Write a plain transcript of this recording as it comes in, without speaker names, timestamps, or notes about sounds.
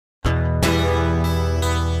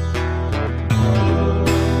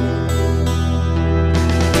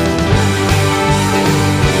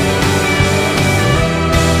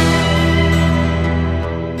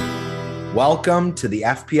Welcome to the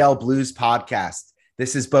FPL Blues podcast.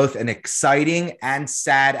 This is both an exciting and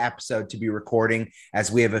sad episode to be recording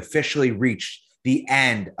as we have officially reached the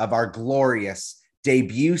end of our glorious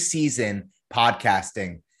debut season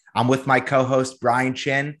podcasting. I'm with my co-host, Brian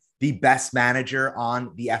Chin, the best manager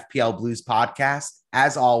on the FPL Blues podcast.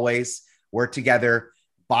 As always, we're together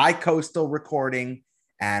bi-coastal recording,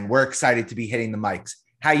 and we're excited to be hitting the mics.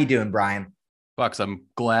 How you doing, Brian? Bucks, I'm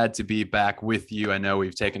glad to be back with you. I know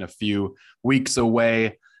we've taken a few weeks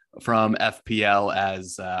away from FPL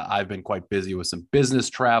as I've been quite busy with some business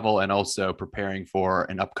travel and also preparing for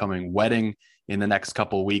an upcoming wedding in the next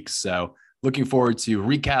couple of weeks. So looking forward to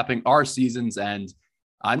recapping our seasons. And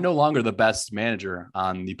I'm no longer the best manager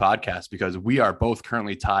on the podcast because we are both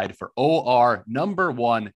currently tied for OR number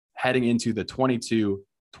one heading into the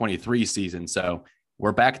 22-23 season. So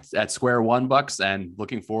we're back at square one, Bucks, and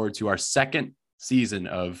looking forward to our second season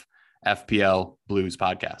of FPL Blues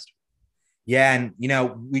podcast. Yeah, and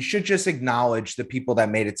we should just acknowledge the people that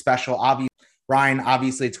made it special. Brian,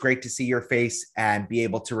 obviously it's great to see your face and be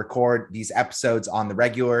able to record these episodes on the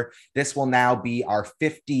regular. This will now be our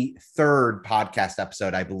 53rd podcast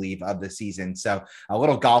episode, I believe, of the season. So a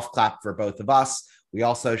little golf clap for both of us. We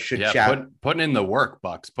also should putting in the work,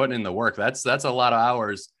 Bucks, putting in the work. That's a lot of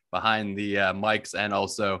hours behind the mics and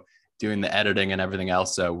also doing the editing and everything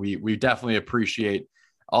else. So we definitely appreciate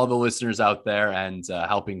all the listeners out there and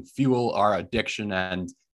helping fuel our addiction and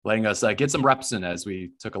letting us get some reps in as we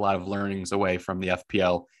took a lot of learnings away from the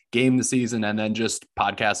FPL game this season and then just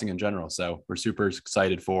podcasting in general. So we're super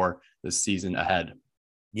excited for this season ahead.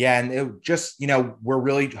 Yeah. And it just, we're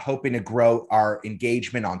really hoping to grow our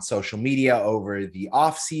engagement on social media over the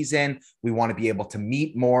off season. We want to be able to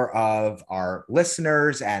meet more of our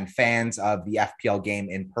listeners and fans of the FPL game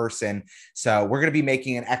in person. So we're going to be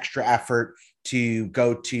making an extra effort to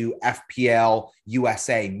go to FPL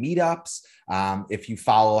USA meetups. If you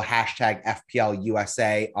follow hashtag FPL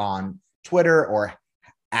USA on Twitter or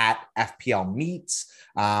at FPL Meets,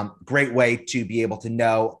 great way to be able to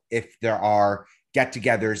know if there are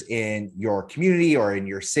get-togethers in your community or in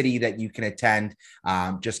your city that you can attend.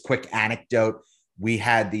 Just quick anecdote. We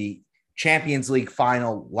had the Champions League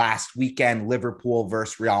final last weekend, Liverpool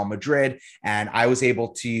versus Real Madrid, and I was able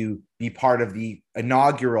to be part of the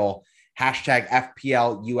inaugural hashtag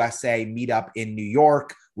FPL USA meetup in New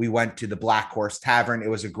York. We went to the Black Horse Tavern. It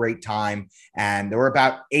was a great time. And there were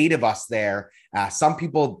about 8 of us there. Some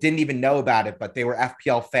people didn't even know about it, but they were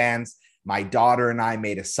FPL fans. My daughter and I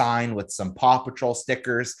made a sign with some Paw Patrol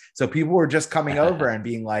stickers. So people were just coming over and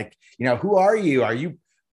being like, who are you?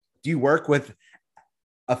 Do you work with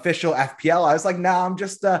official FPL? I was like, no, I'm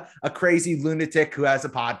just a crazy lunatic who has a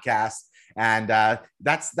podcast. And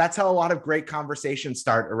that's how a lot of great conversations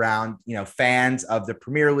start around, fans of the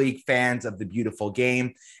Premier League, fans of the beautiful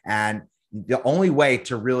game. And the only way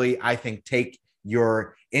to really, I think, take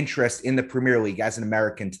your interest in the Premier League as an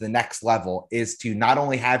American to the next level is to not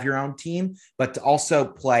only have your own team, but to also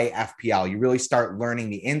play FPL. You really start learning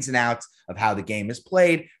the ins and outs of how the game is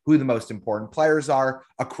played, who the most important players are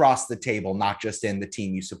across the table, not just in the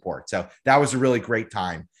team you support. So that was a really great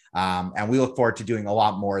time. And we look forward to doing a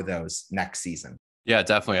lot more of those next season. Yeah,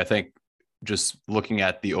 definitely. I think just looking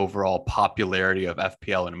at the overall popularity of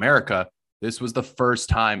FPL in America, this was the first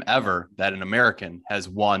time ever that an American has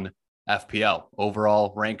won FPL.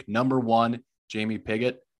 Overall ranked number one, Jamie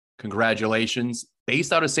Piggott. Congratulations.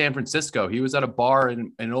 Based out of San Francisco. He was at a bar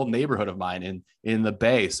in an old neighborhood of mine in the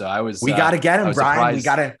Bay. So we got to get him, Brian.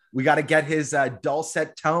 We got to get his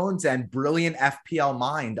dulcet tones and brilliant FPL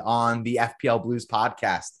mind on the FPL Blues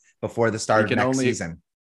podcast before the start of next season.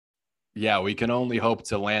 Yeah, we can only hope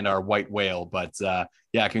to land our white whale, but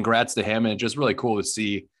congrats to him. And just really cool to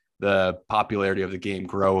see the popularity of the game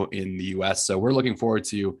grow in the US. So we're looking forward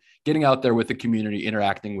to getting out there with the community,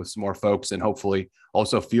 interacting with some more folks, and hopefully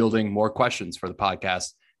also fielding more questions for the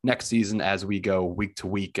podcast next season as we go week to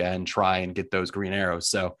week and try and get those green arrows.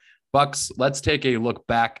 So Bucks, let's take a look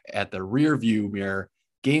back at the rear view mirror.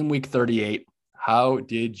 Game week 38. How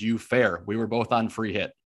did you fare? We were both on free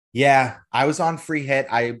hit. Yeah, I was on free hit.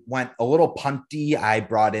 I went a little punty. I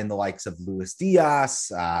brought in the likes of Luis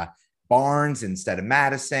Diaz, Barnes instead of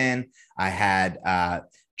Madison. I had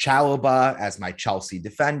Chalobah as my Chelsea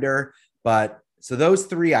defender. But so those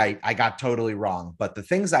 3 I got totally wrong. But the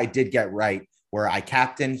things I did get right were I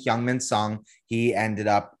captained Heung-min Son. He ended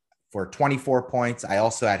up for 24 points. I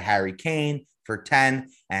also had Harry Kane for 10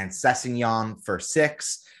 and Sessegnon for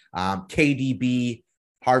 6. KDB,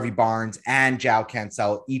 Harvey Barnes, and João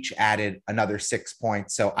Cancelo each added another 6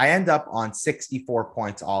 points. So I end up on 64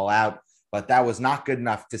 points all out. but that was not good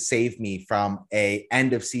enough to save me from a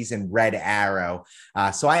end of season red arrow.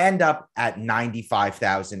 So I end up at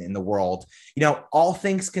 95,000 in the world. All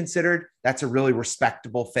things considered, that's a really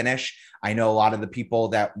respectable finish. I know a lot of the people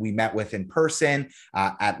that we met with in person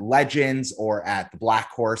at Legends or at the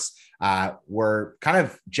Black Horse were kind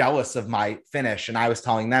of jealous of my finish. And I was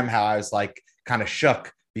telling them how I was like kind of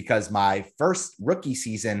shook because my first rookie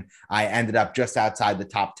season, I ended up just outside the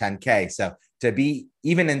top 10K. So to be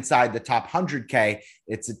even inside the top 100K,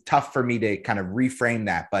 it's tough for me to kind of reframe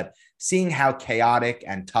that. But seeing how chaotic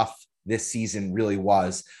and tough this season really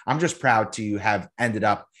was, I'm just proud to have ended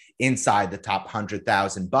up inside the top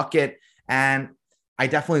 100,000 bucket. And I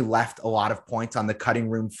definitely left a lot of points on the cutting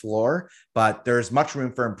room floor, but there's much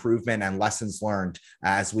room for improvement and lessons learned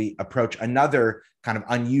as we approach another kind of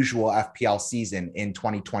unusual FPL season in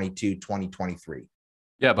 2022, 2023.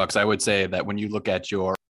 Yeah, Bucks, I would say that when you look at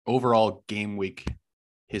your overall game week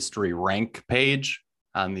history rank page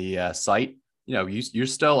on the site, you're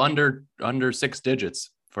still under 6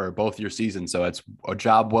 digits for both your seasons. So it's a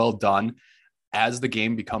job well done. As the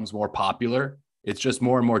game becomes more popular, it's just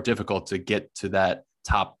more and more difficult to get to that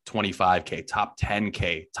top 25K, top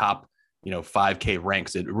 10K, top 5K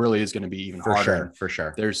ranks. It really is going to be even harder. For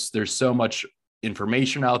sure. There's so much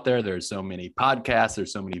information out there. There's so many podcasts.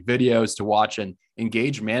 There's so many videos to watch, and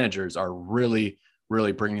engaged managers are really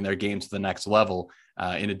bringing their game to the next level.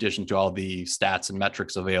 In addition to all the stats and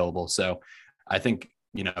metrics available. So I think,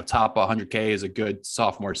 top 100K is a good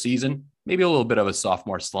sophomore season, maybe a little bit of a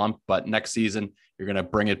sophomore slump, but next season you're going to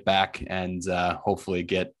bring it back and hopefully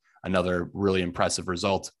get another really impressive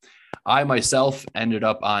result. I myself ended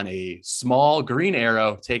up on a small green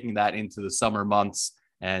arrow, taking that into the summer months.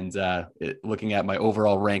 And looking at my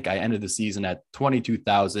overall rank, I ended the season at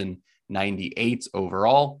 22,098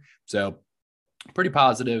 overall. So pretty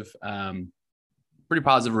positive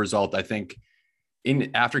result. I think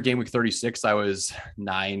after game week 36, I was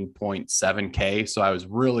 9.7K. So I was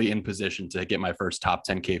really in position to get my first top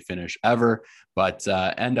 10K finish ever, but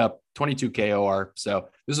end up 22K OR. So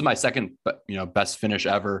this is my second, best finish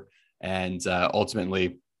ever. And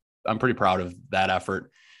ultimately, I'm pretty proud of that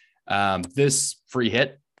effort. This free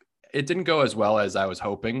hit, it didn't go as well as I was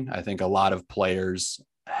hoping. I think a lot of players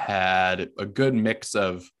had a good mix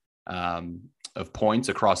of points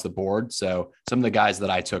across the board. So some of the guys that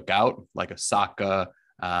I took out, like Asaka,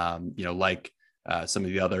 some of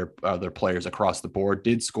the other players across the board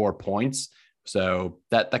did score points. So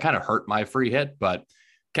that kind of hurt my free hit, but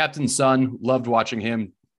Captain Son, loved watching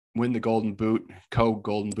him win the golden boot,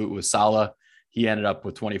 co-golden boot with Salah. He ended up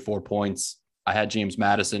with 24 points. I had James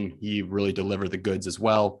Madison. He really delivered the goods as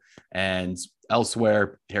well. And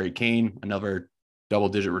elsewhere, Harry Kane, another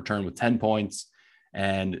double-digit return with 10 points.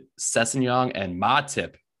 And Sessegnon and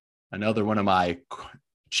Matip, another one of my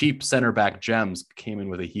cheap center back gems, came in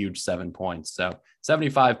with a huge 7 points. So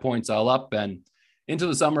 75 points all up and into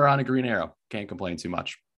the summer on a green arrow. Can't complain too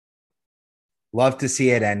much. Love to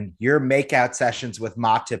see it. And your makeout sessions with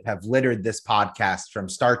Matip have littered this podcast from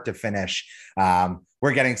start to finish.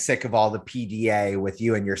 We're getting sick of all the PDA with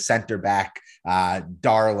you and your center back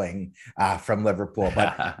darling from Liverpool.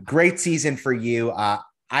 But great season for you.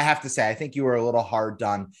 I have to say, I think you were a little hard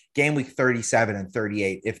done. Game week 37 and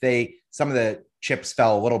 38. If some of the chips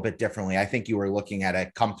fell a little bit differently, I think you were looking at a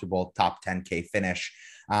comfortable top 10K finish.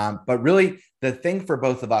 But really, the thing for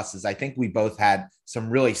both of us is I think we both had some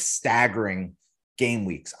really staggering game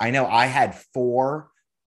weeks. I know I had 4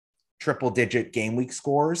 triple-digit game week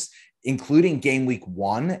scores, including game week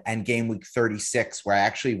 1 and game week 36, where I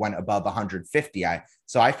actually went above 150.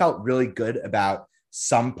 So I felt really good about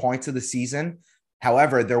some points of the season.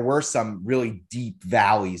 However, there were some really deep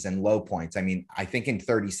valleys and low points. I mean, I think in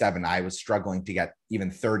 37, I was struggling to get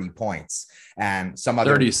even 30 points, and some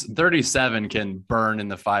other 37 can burn in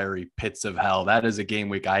the fiery pits of hell. That is a game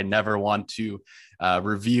week I never want to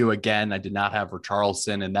review again. I did not have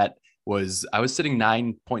Richarlison, and I was sitting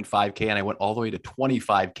 9.5K and I went all the way to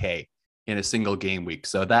 25K in a single game week.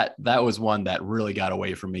 So that was one that really got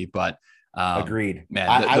away from me, but agreed, man.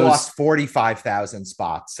 I lost 45,000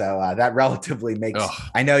 spots. So that relatively makes,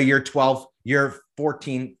 I know your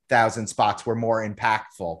 14,000 spots were more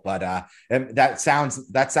impactful, but that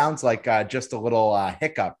sounds like just a little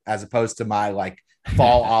hiccup as opposed to my like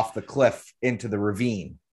fall off the cliff into the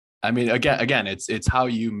ravine. I mean, again, it's how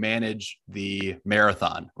you manage the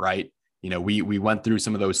marathon, right? We went through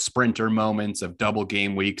some of those sprinter moments of double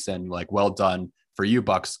game weeks, and like, well done for you,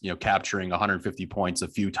 Bucks, capturing 150 points a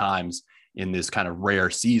few times in this kind of rare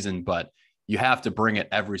season, but you have to bring it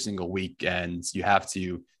every single week, and you have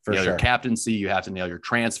to nail your captaincy. You have to nail your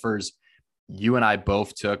transfers. You and I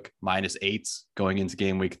both took -8s going into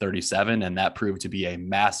game week 37, and that proved to be a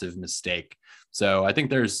massive mistake. So I think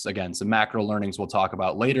there's, again, some macro learnings we'll talk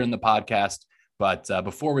about later in the podcast. But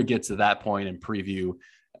before we get to that point and review,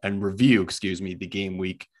 the game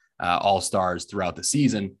week all-stars throughout the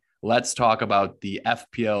season, let's talk about the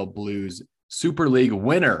FPL Blues Super League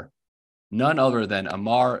winner, none other than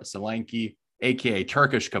Amar Solanki, aka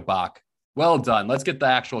Turkish Kabak. Well done. Let's get the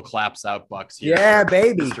actual claps out, Bucks. Here. Yeah,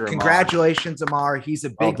 baby. Congratulations, Amar. He's a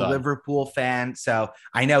big Liverpool fan. So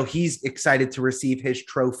I know he's excited to receive his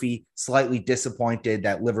trophy, slightly disappointed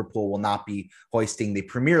that Liverpool will not be hoisting the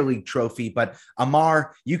Premier League trophy. But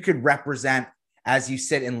Amar, you could represent, as you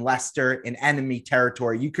sit in Leicester in enemy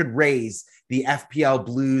territory, you could raise the FPL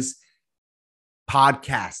Blues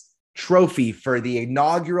podcast trophy for the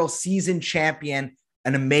inaugural season champion.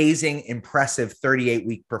 An amazing, impressive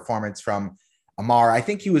 38-week performance from Amar. I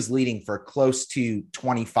think he was leading for close to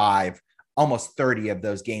 25, almost 30 of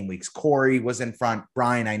those game weeks. Corey was in front.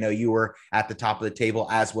 Brian, I know you were at the top of the table,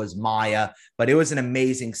 as was Maya, but it was an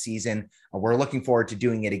amazing season. We're looking forward to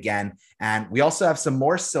doing it again. And we also have some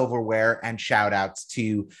more silverware and shout outs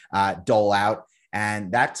to dole out.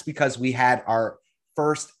 And that's because we had our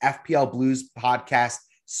first FPL Blues podcast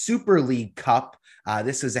Super League Cup.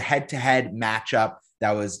 This is a head-to-head matchup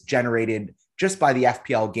that was generated just by the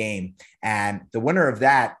FPL game. And the winner of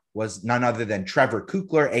that was none other than Trevor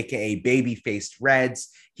Kukler, aka Babyfaced Reds.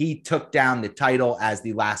 He took down the title as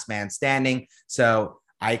the last man standing. So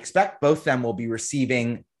I expect both of them will be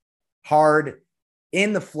receiving hard,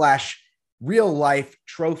 in the flesh, real life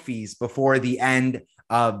trophies before the end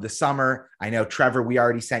of the summer. I know, Trevor, we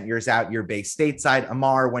already sent yours out. You're based stateside.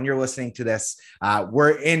 Amar, when you're listening to this,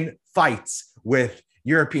 we're in fights with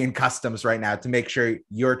European customs right now to make sure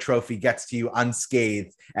your trophy gets to you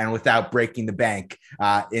unscathed and without breaking the bank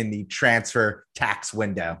in the transfer tax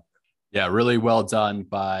window. Yeah, really well done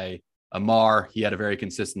by Amar. He had a very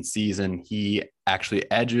consistent season. He actually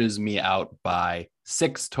edges me out by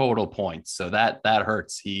 6 total points. So that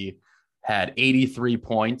hurts. He had 83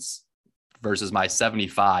 points versus my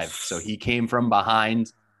 75. So he came from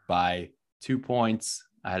behind by 2 points.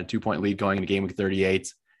 I had a 2-point lead going into game week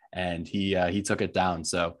 38. And he took it down.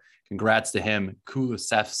 So congrats to him.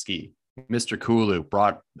 Kulusevski, Mr. Kulu,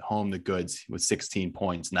 brought home the goods with 16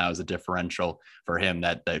 points. And that was a differential for him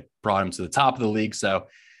that brought him to the top of the league. So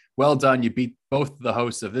well done. You beat both the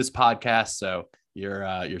hosts of this podcast. So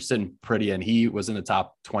you're sitting pretty, and he was in the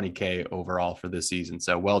top 20K overall for this season.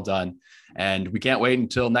 So well done. And we can't wait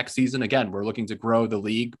until next season. Again, we're looking to grow the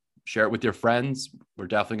league. Share it with your friends. We're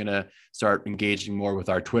definitely going to start engaging more with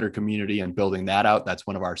our Twitter community and building that out. That's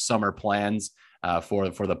one of our summer plans for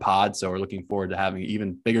the pod. So we're looking forward to having an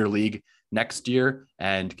even bigger league next year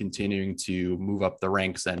and continuing to move up the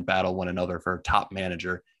ranks and battle one another for top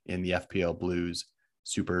manager in the FPL Blues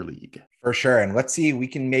Super League. For sure. And let's see, we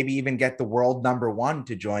can maybe even get the world number 1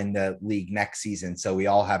 to join the league next season. So we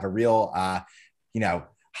all have a real,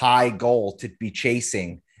 high goal to be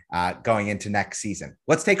chasing going into next season.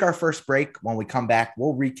 Let's take our first break. When we come back,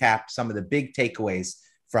 we'll recap some of the big takeaways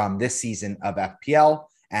from this season of FPL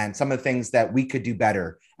and some of the things that we could do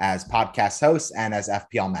better as podcast hosts and as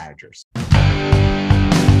FPL managers.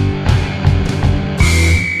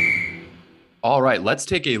 All right, let's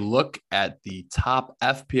take a look at the top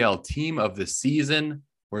FPL team of the season.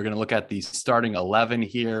 We're going to look at the starting 11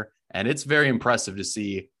 here, and it's very impressive to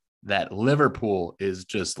see that Liverpool is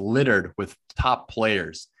just littered with top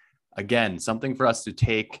players. Again, something for us to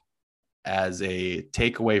take as a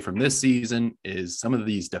takeaway from this season is some of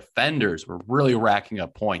these defenders were really racking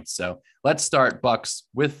up points. So let's start, Bucks,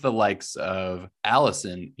 with the likes of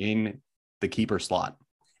Alisson in the keeper slot.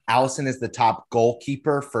 Alisson is the top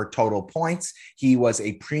goalkeeper for total points. He was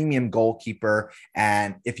a premium goalkeeper.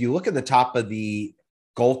 And if you look at the top of the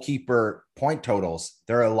goalkeeper point totals,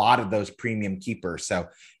 there are a lot of those premium keepers. So,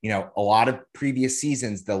 a lot of previous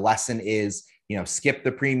seasons, the lesson is, skip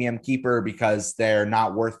the premium keeper because they're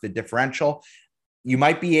not worth the differential. You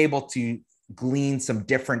might be able to glean some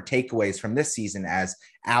different takeaways from this season, as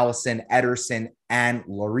Alisson, Ederson, and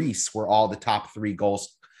Lloris were all the top 3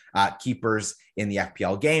 goals keepers in the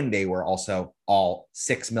FPL game. They were also all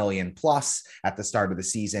 6 million plus at the start of the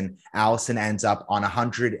season. Alisson ends up on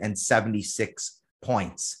 176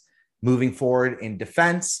 points. Moving forward in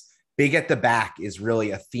defense, big at the back is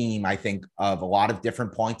really a theme, I think, of a lot of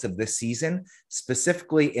different points of this season,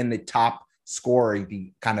 specifically in the top scoring,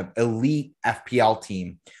 the kind of elite FPL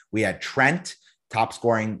team. We had Trent, top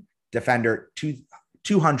scoring defender,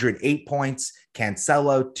 208 points,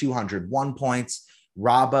 Cancelo, 201 points,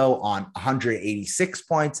 Robbo on 186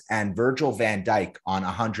 points, and Virgil van Dijk on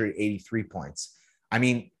 183 points. I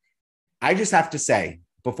mean, I just have to say,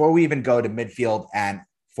 before we even go to midfield and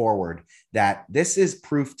forward, that this is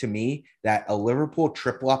proof to me that a Liverpool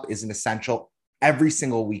triple up is an essential every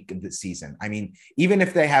single week of the season. I mean, even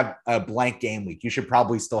if they have a blank game week, you should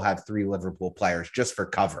probably still have 3 Liverpool players just for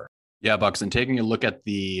cover. Yeah, Bucks. And taking a look at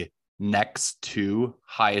the next 2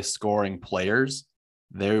 highest scoring players,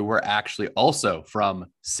 they were actually also from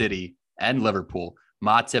City and Liverpool.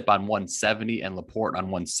 Matip on 170 and Laporte on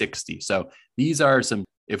 160. So these are some,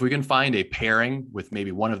 if we can find a pairing with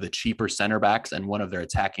maybe one of the cheaper center backs and one of their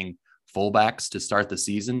attacking fullbacks to start the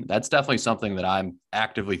season, that's definitely something that I'm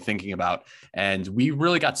actively thinking about. And we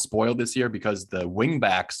really got spoiled this year because the wing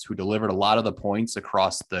backs who delivered a lot of the points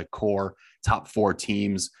across the core top 4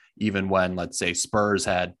 teams, even when, let's say, Spurs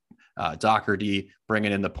had Doherty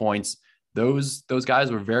bringing in the points, those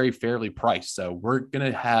guys were very fairly priced. So we're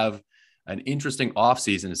going to have an interesting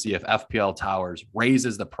offseason to see if FPL Towers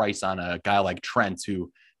raises the price on a guy like Trent,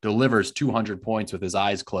 who delivers 200 points with his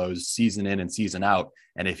eyes closed season in and season out.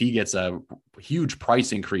 And if he gets a huge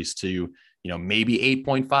price increase to, maybe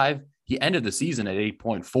 8.5, he ended the season at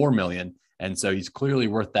 8.4 million. And so he's clearly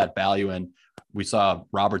worth that value. And we saw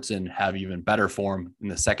Robertson have even better form in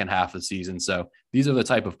the second half of the season. So these are the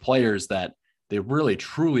type of players that they really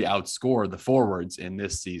truly outscore the forwards in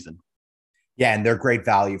this season. Yeah, and they're great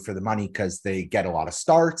value for the money because they get a lot of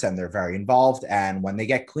starts and they're very involved. And when they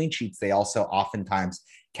get clean sheets, they also oftentimes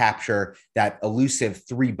capture that elusive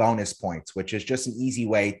 3 bonus points, which is just an easy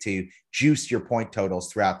way to juice your point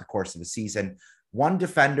totals throughout the course of the season. One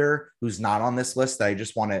defender who's not on this list that I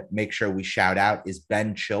just want to make sure we shout out is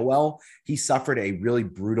Ben Chilwell. He suffered a really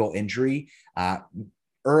brutal injury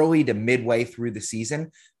early to midway through the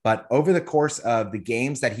season, but over the course of the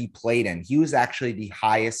games that he played in, he was actually the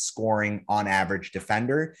highest scoring on average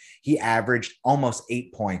defender. He averaged almost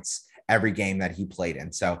 8 points every game that he played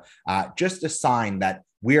in. So just a sign that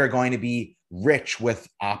we are going to be rich with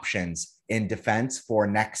options in defense for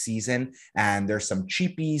next season. And there's some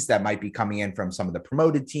cheapies that might be coming in from some of the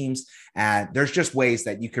promoted teams. And there's just ways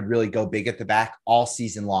that you could really go big at the back all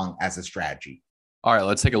season long as a strategy. All right,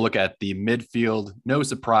 let's take a look at the midfield. No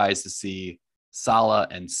surprise to see Salah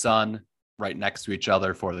and Son right next to each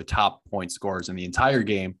other for the top point scorers in the entire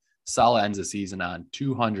game. Salah ends the season on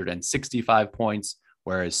 265 points,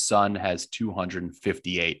 whereas Son has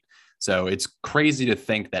 258. So it's crazy to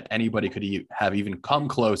think that anybody could have even come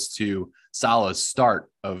close to Salah's start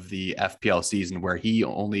of the FPL season, where he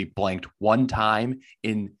only blanked 1 time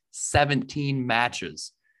in 17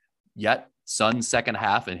 matches. Yet Son's second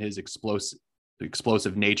half and his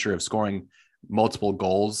explosive nature of scoring multiple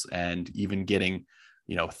goals and even getting,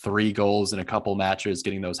 3 goals in a couple matches,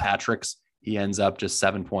 getting those hat tricks, he ends up just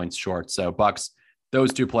 7 points short. So Bucks,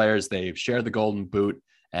 those 2 players, they've shared the golden boot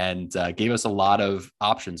and gave us a lot of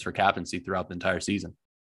options for captaincy throughout the entire season.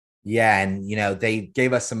 Yeah. And, they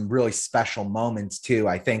gave us some really special moments too.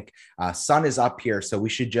 I think Son is up here. So we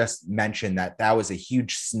should just mention that was a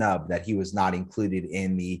huge snub that he was not included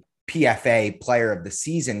in the PFA player of the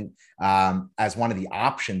season as one of the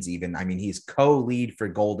options even. I mean, he's co-lead for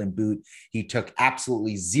Golden Boot. He took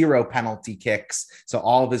absolutely 0 penalty kicks. So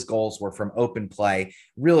all of his goals were from open play.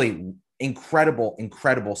 Really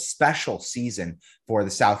incredible special season for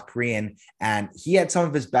the South Korean. And he had some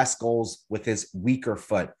of his best goals with his weaker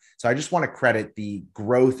foot. So I just want to credit the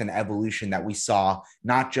growth and evolution that we saw,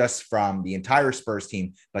 not just from the entire Spurs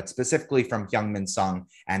team, but specifically from Heung-min Son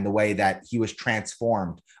and the way that he was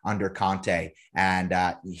transformed under Conte.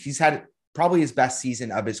 And he's had probably his best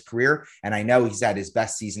season of his career. And I know he's had his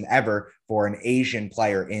best season ever for an Asian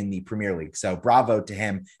player in the Premier League. So bravo to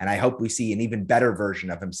him. And I hope we see an even better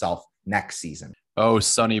version of himself next season. Oh,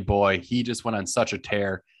 Sonny boy. He just went on such a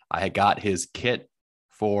tear. I got his kit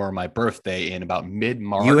for my birthday in about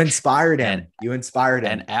mid-March. You inspired him.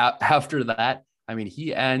 And after that, I mean,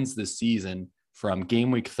 he ends the season from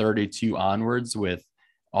game week 32 onwards with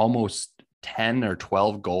almost 10 or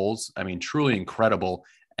 12 goals. I mean, truly incredible.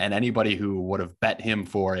 And anybody who would have bet him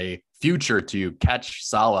for a future to catch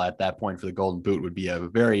Salah at that point for the Golden Boot would be a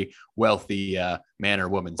very wealthy man or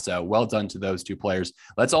woman. So well done to those 2 players.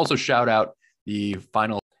 Let's also shout out the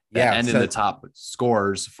final in the top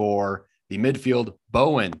scorers for the midfield.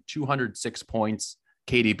 Bowen, 206 points,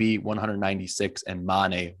 KDB, 196, and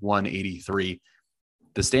Mane, 183.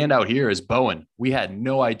 The standout here is Bowen. We had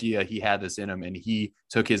no idea he had this in him, and he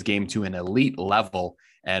took his game to an elite level.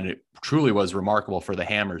 And it truly was remarkable for the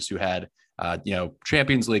Hammers, who had,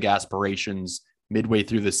 Champions League aspirations midway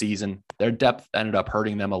through the season. Their depth ended up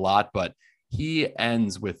hurting them a lot, but he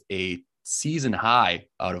ends with a season high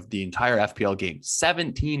out of the entire FPL game,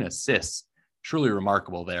 17 assists. Truly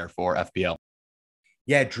remarkable there for FPL.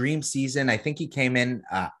 Yeah, dream season. I think he came in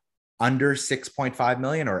under 6.5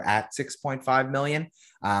 million or at 6.5 million.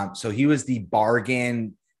 So he was the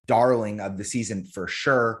bargain darling of the season for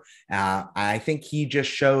sure. I think he just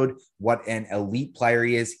showed what an elite player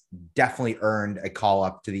he is. Definitely earned a call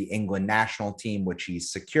up to the England national team, which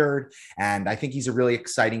he's secured. And I think he's a really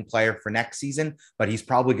exciting player for next season, but he's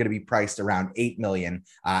probably going to be priced around 8 million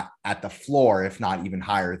at the floor, if not even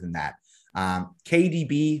higher than that.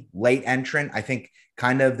 KDB, late entrant. I think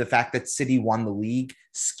kind of the fact that City won the league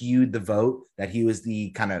skewed the vote that he was the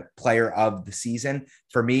kind of player of the season.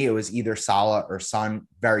 For me, it was either Salah or Son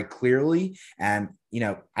very clearly. And,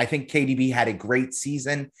 I think KDB had a great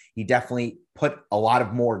season. He definitely put a lot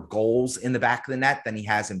of more goals in the back of the net than he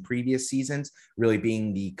has in previous seasons, really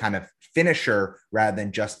being the kind of finisher rather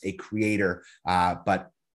than just a creator. But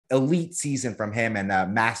elite season from him and a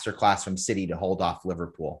masterclass from City to hold off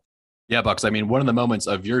Liverpool. Yeah, Bucks. I mean, one of the moments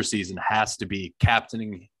of your season has to be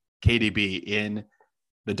captaining KDB in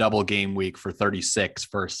the double game week for 36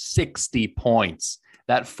 for 60 points.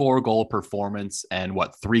 That 4-goal performance and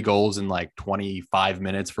 3 goals in like 25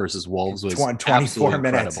 minutes versus Wolves was 24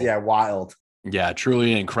 minutes. Incredible. Yeah, wild. Yeah,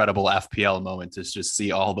 truly an incredible FPL moment to just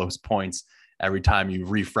see all those points every time you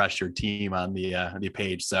refresh your team on the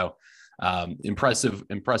page. So impressive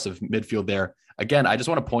midfield there. Again, I just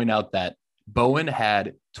want to point out that Bowen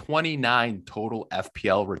had 29 total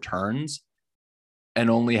FPL returns and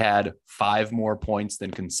only had 5 more points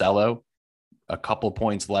than Cancelo, a couple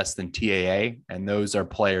points less than TAA. And those are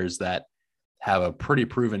players that have a pretty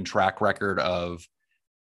proven track record of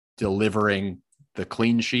delivering the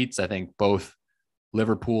clean sheets. I think both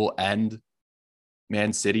Liverpool and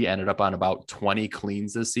Man City ended up on about 20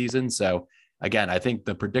 cleans this season. So again, I think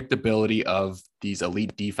the predictability of these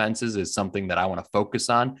elite defenses is something that I want to focus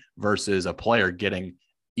on versus a player getting,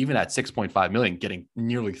 even at 6.5 million, getting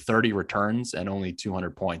nearly 30 returns and only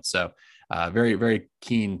 200 points. So very, very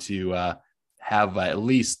keen to have at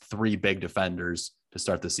least 3 big defenders to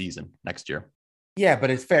start the season next year. Yeah, but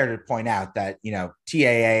it's fair to point out that,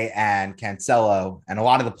 TAA and Cancelo and a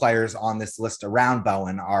lot of the players on this list around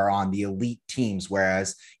Bowen are on the elite teams,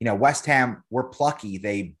 whereas, West Ham were plucky.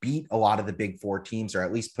 They beat a lot of the big 4 teams, or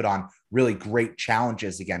at least put on really great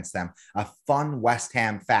challenges against them. A fun West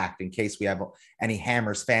Ham fact, in case we have any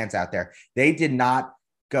Hammers fans out there, they did not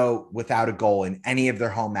go without a goal in any of their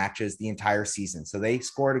home matches the entire season. So they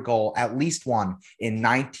scored a goal, at least one, in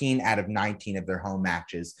 19 out of 19 of their home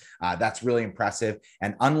matches. That's really impressive.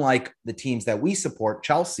 And unlike the teams that we support,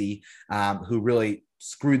 Chelsea, who really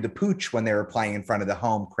screwed the pooch when they were playing in front of the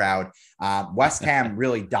home crowd, West Ham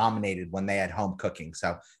really dominated when they had home cooking.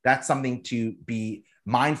 So that's something to be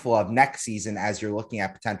mindful of next season as you're looking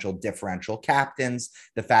at potential differential captains,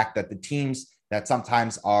 the fact that the teams that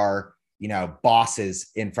sometimes are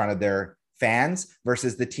bosses in front of their fans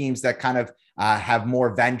versus the teams that kind of have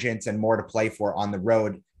more vengeance and more to play for on the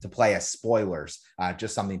road to play as spoilers.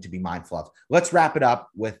 Just something to be mindful of. Let's wrap it up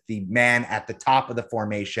with the man at the top of the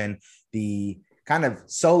formation, the kind of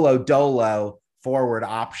solo dolo forward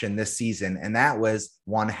option this season. And that was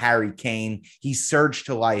one Harry Kane. He surged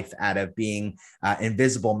to life out of being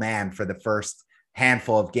invisible man for the first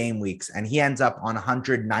handful of game weeks. And he ends up on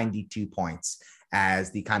 192 points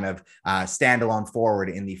as the kind of standalone forward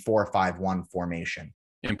in the 4-5-1 formation.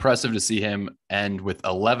 Impressive to see him end with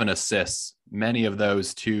 11 assists, many of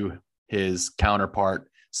those to his counterpart,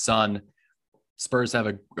 Son. Spurs have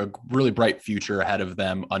a really bright future ahead of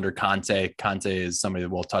them under Conte. Conte is somebody that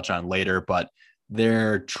we'll touch on later, but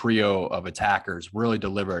their trio of attackers really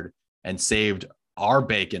delivered and saved our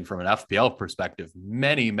bacon from an FPL perspective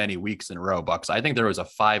many, many weeks in a row, Bucks. I think there was a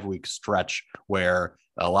 5-week stretch where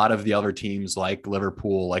a lot of the other teams like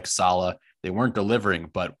Liverpool, like Salah, they weren't delivering,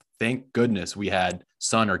 but thank goodness we had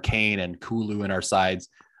Son or Kane and Kulu in our sides.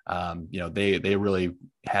 They really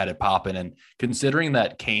had it popping. And considering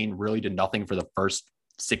that Kane really did nothing for the first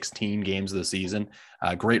 16 games of the season,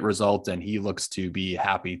 great result. And he looks to be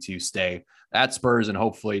happy to stay at Spurs and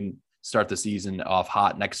hopefully start the season off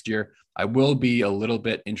hot next year. I will be a little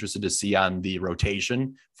bit interested to see on the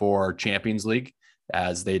rotation for Champions League,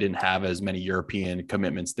 as they didn't have as many European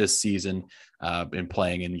commitments this season in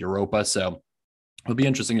playing in Europa. So it'll be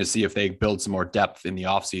interesting to see if they build some more depth in the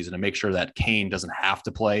offseason and make sure that Kane doesn't have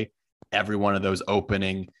to play every one of those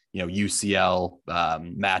opening, UCL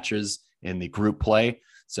matches in the group play.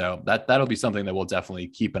 So that'll be something that we'll definitely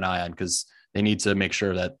keep an eye on, because they need to make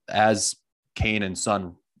sure that as Kane and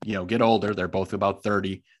Son, get older, they're both about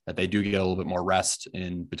 30, that they do get a little bit more rest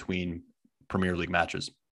in between Premier League matches.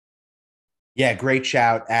 Yeah, great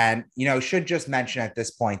shout. And, should just mention at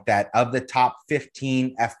this point that of the top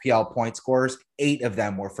 15 FPL point scorers, 8 of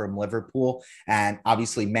them were from Liverpool. And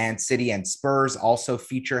obviously, Man City and Spurs also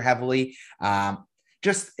feature heavily.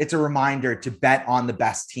 Just it's a reminder to bet on the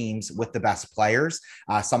best teams with the best players.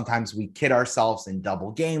 Sometimes we kid ourselves in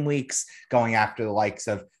double game weeks, going after the likes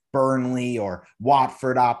of Burnley or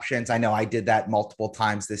Watford options. I know I did that multiple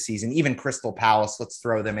times this season. Even Crystal Palace, let's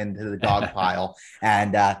throw them into the dog pile.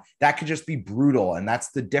 And that could just be brutal. And that's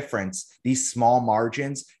the difference. These small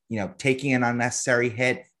margins, taking an unnecessary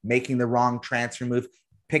hit, making the wrong transfer move,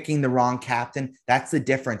 picking the wrong captain. That's the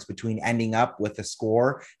difference between ending up with a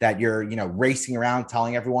score that you're, racing around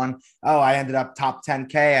telling everyone, oh, I ended up top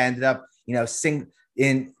 10K. I ended up,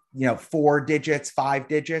 in 4 digits, 5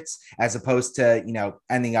 digits, as opposed to,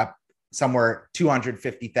 ending up somewhere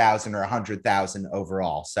 250,000 or 100,000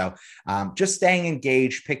 overall. So just staying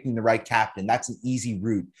engaged, picking the right captain, that's an easy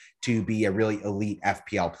route to be a really elite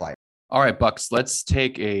FPL player. All right, Bucks, let's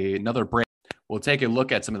take another break. We'll take a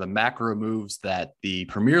look at some of the macro moves that the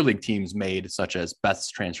Premier League teams made, such as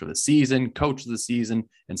best transfer of the season, coach of the season,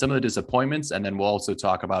 and some of the disappointments. And then we'll also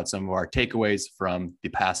talk about some of our takeaways from the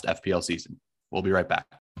past FPL season. We'll be right back.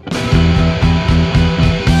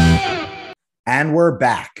 And we're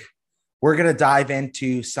back. We're going to dive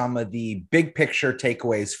into some of the big picture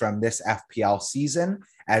takeaways from this FPL season,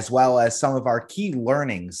 as well as some of our key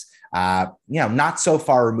learnings, not so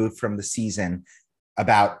far removed from the season,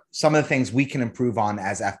 about some of the things we can improve on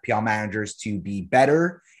as FPL managers to be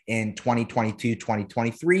better in 2022,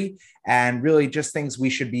 2023, and really just things we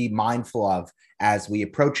should be mindful of as we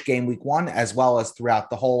approach game week 1, as well as throughout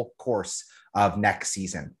the whole course of next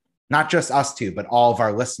season. Not just us two, but all of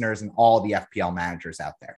our listeners and all the FPL managers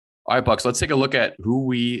out there. All right, Bucks, let's take a look at who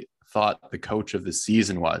we thought the coach of the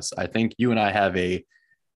season was. I think you and I have a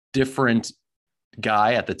different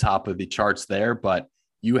guy at the top of the charts there, but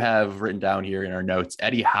you have written down here in our notes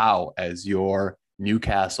Eddie Howe as your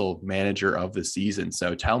Newcastle manager of the season.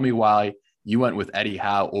 So tell me why you went with Eddie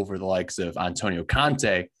Howe over the likes of Antonio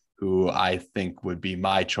Conte, who I think would be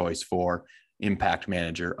my choice for impact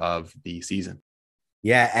manager of the season.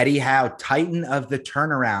 Yeah, Eddie Howe, titan of the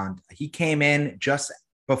turnaround. He came in just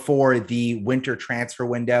before the winter transfer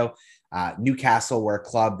window. Newcastle were a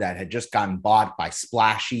club that had just gotten bought by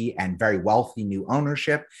splashy and very wealthy new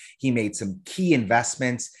ownership. He made some key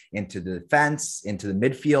investments into the defense, into the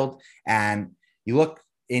midfield. And you look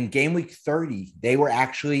in game week 30, they were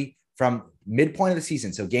actually from midpoint of the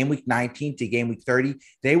season. So game week 19 to game week 30,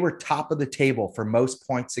 they were top of the table for most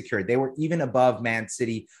points secured. They were even above Man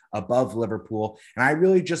City, above Liverpool. And I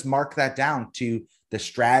really just mark that down to the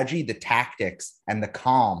strategy, the tactics, and the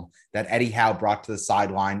calm that Eddie Howe brought to the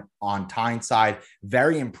sideline on Tyneside.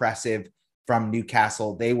 Very impressive from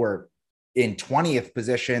Newcastle. They were in 20th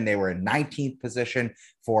position. They were in 19th position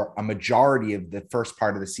for a majority of the first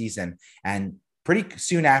part of the season. And pretty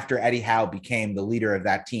soon after Eddie Howe became the leader of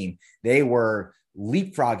that team, they were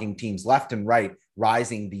leapfrogging teams left and right,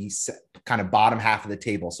 rising the kind of bottom half of the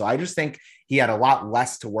table. So I just think he had a lot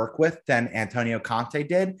less to work with than Antonio Conte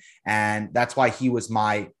did. And that's why he was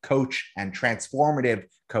my coach and transformative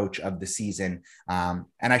coach of the season. And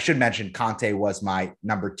I should mention Conte was my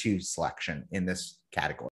number 2 selection in this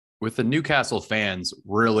category. With the Newcastle fans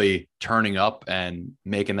really turning up and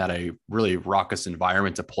making that a really raucous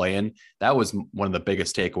environment to play in, that was one of the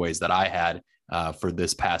biggest takeaways that I had for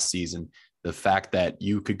this past season. The fact that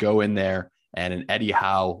you could go in there and an Eddie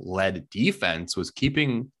Howe-led defense was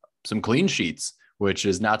keeping some clean sheets, which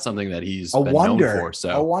is not something that he's been known for.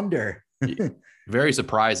 So a wonder. Very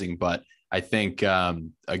surprising, but I think,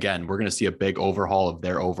 again, we're going to see a big overhaul of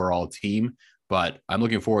their overall team. But I'm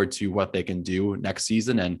looking forward to what they can do next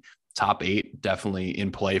season, and top 8 definitely in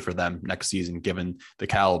play for them next season, given the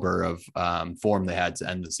caliber of form they had to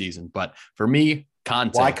end the season. But for me,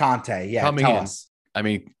 Conte. Why Conte? Yeah, tell us. I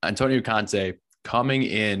mean, Antonio Conte coming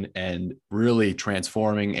in and really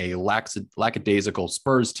transforming a lackadaisical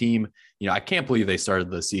Spurs team. I can't believe they started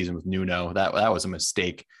the season with Nuno. That was a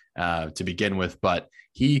mistake to begin with, but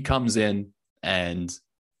he comes in and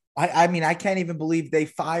I mean, I can't even believe they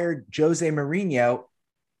fired Jose Mourinho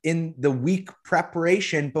in the week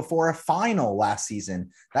preparation before a final last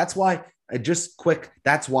season. That's why,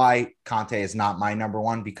 that's why Conte is not my number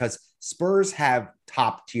 1, because Spurs have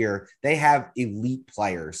top tier. They have elite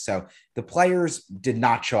players. So the players did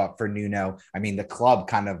not show up for Nuno. I mean, the club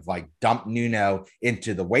kind of like dumped Nuno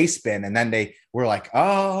into the waste bin. And then they were like,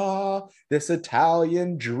 this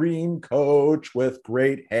Italian dream coach with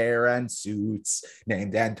great hair and suits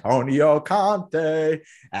named Antonio Conte.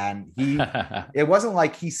 And it wasn't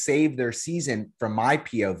like he saved their season from my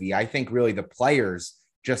POV. I think really the players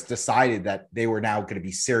just decided that they were now going to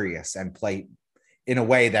be serious and play in a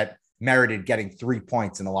way that merited getting 3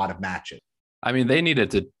 points in a lot of matches. I mean, they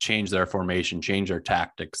needed to change their formation, change their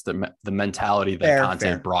tactics, the mentality that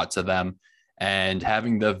Conte brought to them, and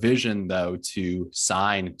having the vision, though, to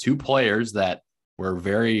sign 2 players that were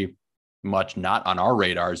very much not on our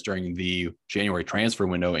radars during the January transfer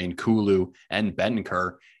window in Kulu and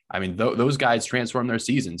Bentancur. I mean, those guys transformed their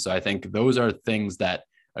season. So I think those are things that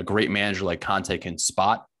a great manager like Conte can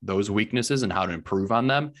spot those weaknesses and how to improve on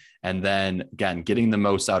them. And then again, getting the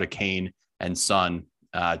most out of Kane and Son,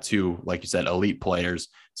 2, like you said, elite players.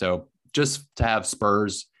 So just to have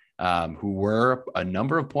Spurs, who were a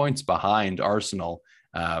number of points behind Arsenal,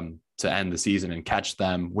 to end the season and catch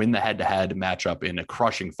them, win the head-to-head matchup in a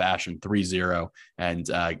crushing fashion, 3-0, and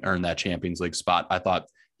earn that Champions League spot. I thought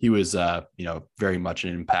he was, very much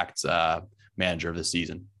an impact manager of the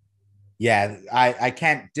season. Yeah, I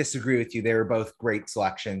can't disagree with you. They were both great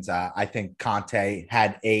selections. I think Conte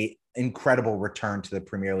had a incredible return to the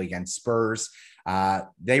Premier League, and Spurs,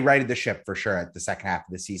 they righted the ship for sure at the second half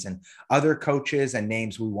of the season. Other coaches and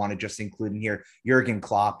names we want to just include in here, Jurgen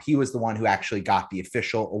Klopp, he was the one who actually got the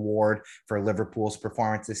official award for Liverpool's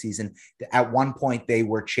performance this season. At one point, they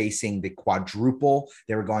were chasing the quadruple.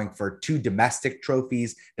 They were going for 2 domestic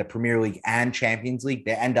trophies, the Premier League and Champions League.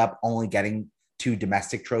 They end up only getting 2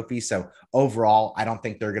 domestic trophies. So overall, I don't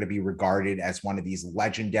think they're going to be regarded as one of these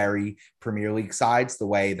legendary Premier League sides, the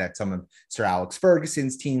way that some of Sir Alex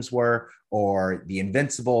Ferguson's teams were, or the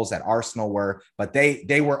Invincibles at Arsenal were, but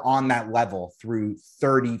they were on that level through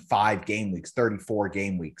 35 game weeks, 34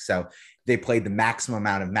 game weeks. So they played the maximum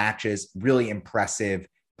amount of matches. Really impressive,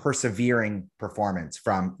 persevering performance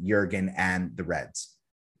from Jurgen and the Reds.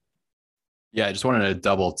 Yeah, I just wanted to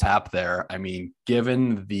double tap there. I mean,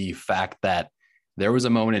 given the fact that there was a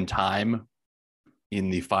moment in time in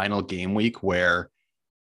the final game week where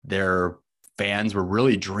their fans were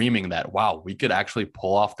really dreaming that, wow, we could actually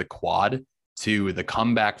pull off the quad to the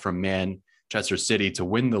comeback from Manchester City to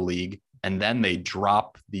win the league. And then they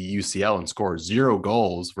drop the UCL and score 0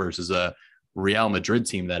 goals versus a Real Madrid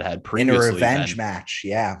team that had previously in a revenge match.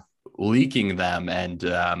 Yeah. Leaking them. And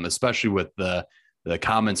especially with the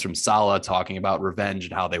comments from Salah talking about revenge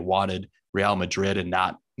and how they wanted Real Madrid and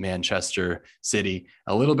not Manchester City.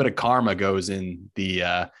 A little bit of karma goes in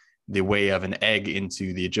the way of an egg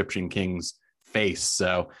into the Egyptian king's face.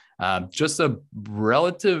 So just a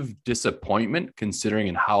relative disappointment considering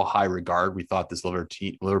in how high regard we thought this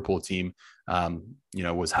Liverpool team,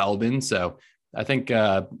 was held in. So I think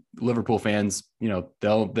Liverpool fans,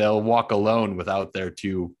 they'll walk alone without their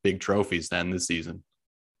 2 big trophies then this season.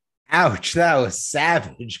 Ouch, that was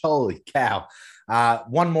savage. Holy cow.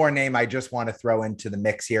 One more name I just want to throw into the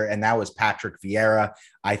mix here, and that was Patrick Vieira.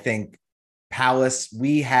 I think Palace,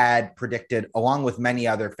 we had predicted, along with many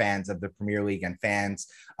other fans of the Premier League and fans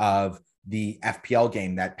of the FPL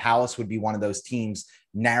game, that Palace would be one of those teams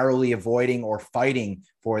narrowly avoiding or fighting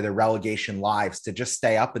for their relegation lives to just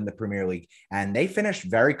stay up in the Premier League. And they finished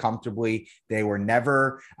very comfortably. They were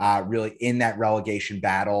never really in that relegation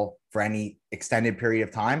battle for any extended period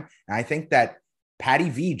of time. And I think that Patty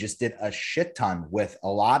V just did a shit ton with a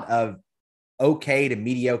lot of okay to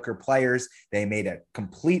mediocre players. They made a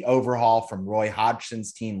complete overhaul from Roy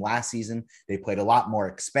Hodgson's team last season. They played a lot more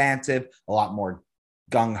expansive, a lot more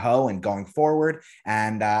gung-ho and going forward.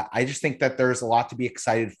 And I just think that there's a lot to be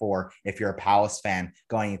excited for if you're a Palace fan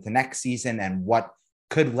going into next season and what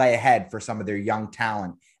could lay ahead for some of their young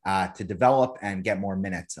talent to develop and get more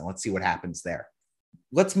minutes. And let's see what happens there.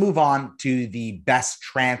 Let's move on to the best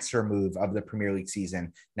transfer move of the Premier League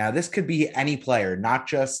season. Now, this could be any player, not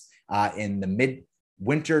just in the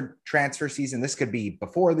mid-winter transfer season. This could be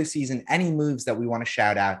before the season, any moves that we want to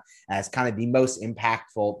shout out as kind of the most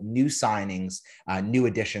impactful new signings, new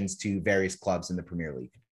additions to various clubs in the Premier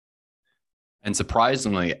League. And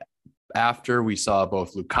surprisingly, after we saw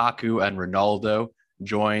both Lukaku and Ronaldo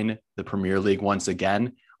join the Premier League once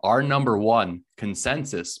again, our number 1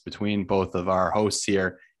 consensus between both of our hosts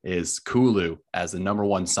here is Kulu as the number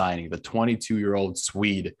 1 signing. The 22-year-old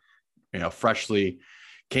Swede, freshly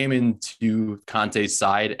came into Conte's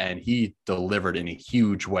side and he delivered in a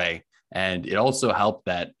huge way. And it also helped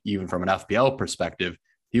that even from an FPL perspective,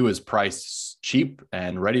 he was priced cheap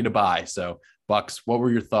and ready to buy. So Bucks, what were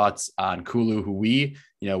your thoughts on Kulu, who we,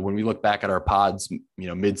 when we look back at our pods,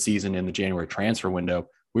 mid-season in the January transfer window,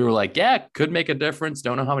 we were like, yeah, could make a difference.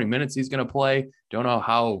 Don't know how many minutes he's going to play. Don't know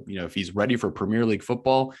how, if he's ready for Premier League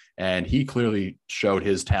football. And he clearly showed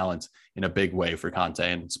his talent in a big way for Conte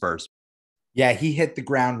and Spurs. Yeah, he hit the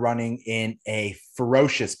ground running in a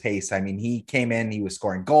ferocious pace. I mean, he came in, he was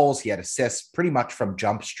scoring goals, he had assists pretty much from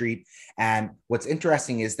Jump Street. And what's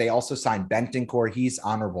interesting is they also signed Bentancur. He's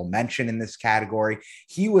honorable mention in this category.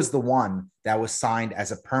 He was the one that was signed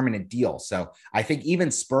as a permanent deal. So I think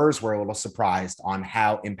even Spurs were a little surprised on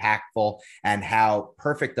how impactful and how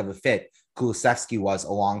perfect of a fit Kulusevski was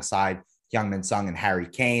alongside Heung-min Son and Harry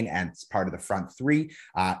Kane, and it's part of the front three.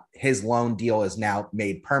 His loan deal is now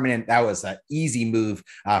made permanent. That was an easy move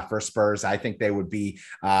for Spurs. I think they would be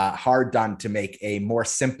hard done to make a more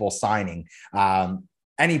simple signing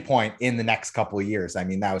any point in the next couple of years. I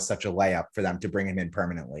mean, that was such a layup for them to bring him in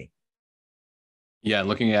permanently. Yeah,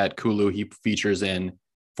 looking at Kulu, he features in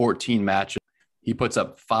 14 matches. He puts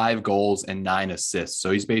up 5 goals and 9 assists.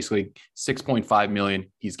 So he's basically 6.5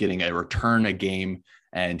 million. He's getting a return a game,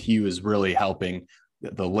 and he was really helping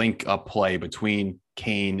the link up play between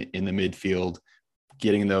Kane in the midfield,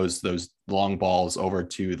 getting those long balls over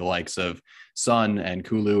to the likes of Son and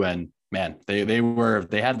Kulu. And man, they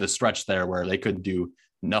had the stretch there where they could do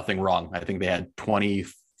nothing wrong. I think they had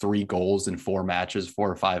 23 goals in 4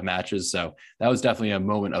 or 5 matches. So that was definitely a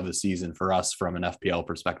moment of the season for us from an FPL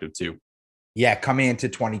perspective too. Yeah, coming into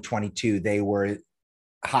 2022, they were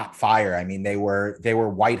hot fire. I mean, they were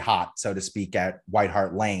white hot, so to speak, at White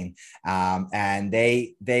Hart Lane, and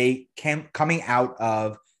they came coming out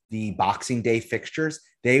of the Boxing Day fixtures.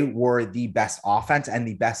 They were the best offense and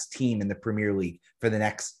the best team in the Premier League for the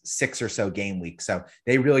next 6 or so game weeks. So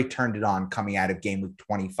they really turned it on coming out of game week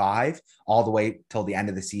 25 all the way till the end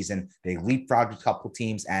of the season. They leapfrogged a couple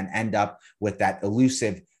teams and end up with that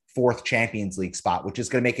elusive 4th Champions League spot, which is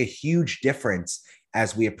going to make a huge difference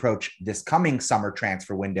as we approach this coming summer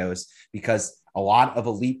transfer windows, because a lot of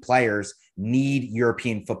elite players need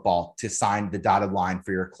European football to sign the dotted line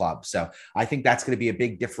for your club. So I think that's going to be a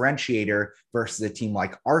big differentiator versus a team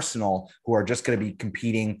like Arsenal, who are just going to be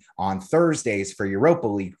competing on Thursdays for Europa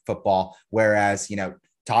League football, whereas,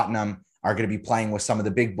 Tottenham are going to be playing with some of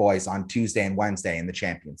the big boys on Tuesday and Wednesday in the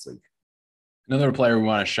Champions League. Another player we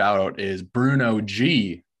want to shout out is Bruno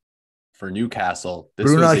G for Newcastle.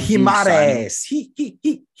 Bruno Guimarães.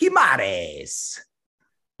 Guimarães.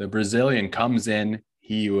 The Brazilian comes in.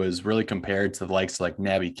 He was really compared to the likes of like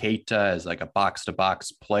Naby Keita as like a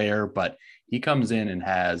box-to-box player, but he comes in and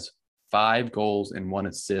has 5 goals and 1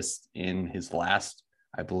 assist in his last,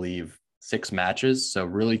 I believe, 6 matches. So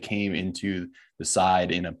really came into the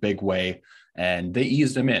side in a big way, and they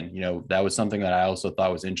eased him in. That was something that I also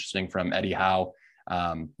thought was interesting from Eddie Howe.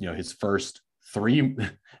 His first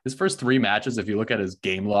 3 matches, if you look at his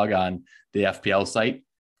game log on the FPL site,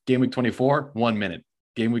 game week 24, 1 minute,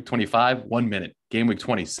 game week 25, 1 minute, game week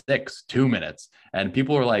 26, 2 minutes. And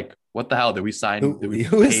people were like, what the hell did we sign?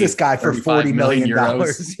 Who is this guy for $40 million?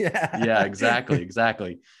 Yeah,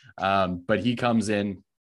 exactly. But he comes in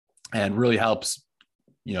and really helps,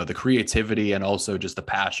 the creativity and also just the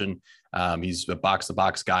passion. He's a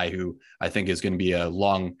box-to-box guy who I think is going to be a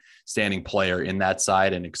long-standing player in that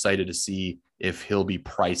side, and excited to see if he'll be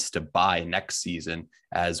priced to buy next season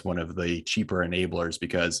as one of the cheaper enablers,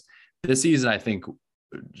 because this season, I think,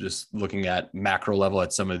 just looking at macro level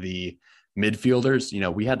at some of the midfielders,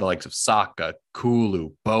 we had the likes of Saka,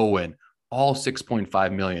 Kulu, Bowen, all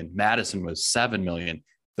 6.5 million. Madison was 7 million.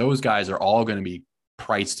 Those guys are all going to be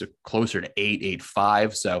priced to closer to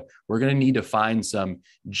 8.5. So we're going to need to find some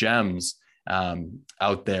gems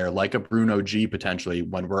out there, like a Bruno G potentially,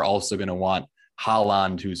 when we're also going to want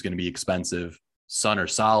Haaland, who's going to be expensive, Son or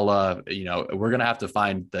Salah. We're going to have to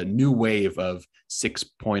find the new wave of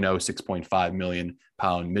 6.5 million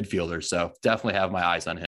pound midfielders. So definitely have my eyes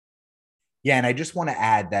on him. Yeah, and I just want to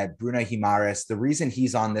add that Bruno Guimarães, the reason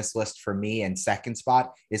he's on this list for me in second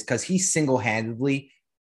spot is because he single-handedly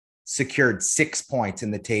secured 6 points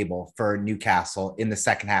in the table for Newcastle in the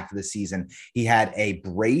second half of the season. He had a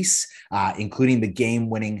brace, including the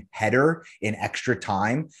game-winning header in extra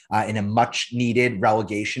time in a much-needed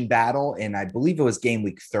relegation battle, and I believe it was game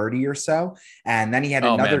week 30 or so. And then he had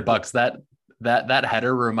another. Man, Bucks, that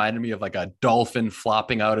header reminded me of like a dolphin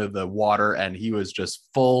flopping out of the water, and he was just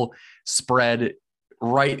full spread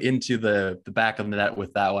right into the back of the net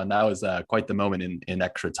with that one. That was quite the moment in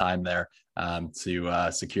extra time there to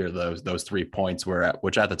secure those 3 points,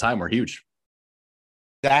 which at the time were huge.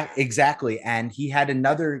 That exactly. And he had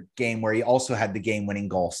another game where he also had the game-winning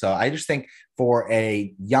goal. So I just think for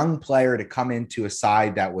a young player to come into a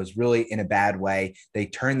side that was really in a bad way, they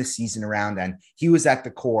turned the season around, and he was at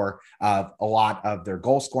the core of a lot of their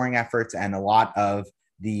goal-scoring efforts and a lot of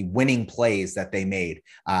the winning plays that they made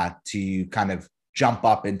to kind of jump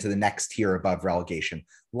up into the next tier above relegation.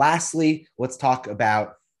 Lastly, let's talk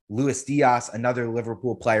about Luis Diaz, another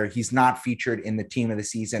Liverpool player, he's not featured in the team of the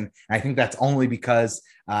season. And I think that's only because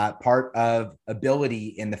part of ability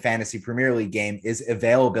in the fantasy Premier League game is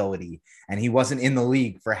availability. And he wasn't in the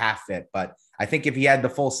league for half it. But I think if he had the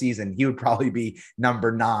full season, he would probably be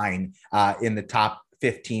number 9 in the top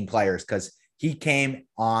 15 players, because he came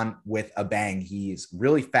on with a bang. He's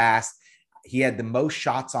really fast. He had the most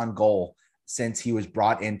shots on goal since he was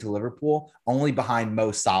brought into Liverpool, only behind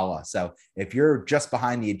Mo Salah. So if you're just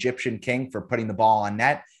behind the Egyptian king for putting the ball on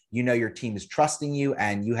net, you know your team is trusting you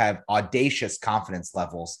and you have audacious confidence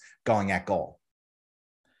levels going at goal.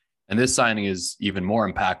 And this signing is even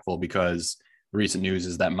more impactful because recent news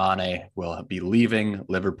is that Mane will be leaving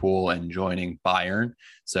Liverpool and joining Bayern.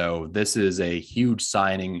 So this is a huge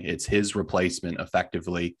signing. It's his replacement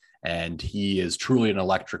effectively. And he is truly an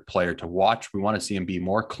electric player to watch. We want to see him be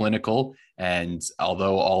more clinical. And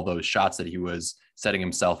although all those shots that he was setting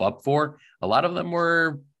himself up for, a lot of them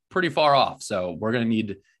were pretty far off. So we're going to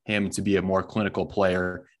need him to be a more clinical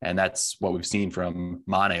player. And that's what we've seen from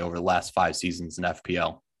Mane over the last 5 seasons in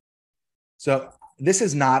FPL. So this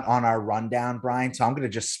is not on our rundown, Brian, so I'm going to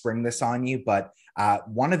just spring this on you. But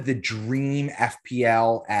one of the dream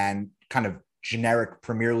FPL and kind of generic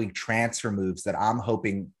Premier League transfer moves that I'm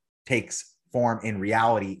hoping takes form in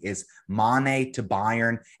reality is Mane to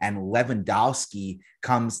Bayern, and Lewandowski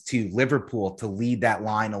comes to Liverpool to lead that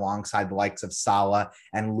line alongside the likes of Salah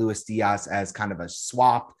and Luis Diaz as kind of a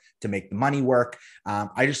swap to make the money work.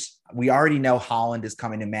 We already know Haaland is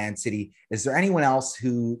coming to Man City. Is there anyone else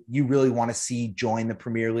who you really want to see join the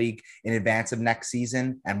Premier League in advance of next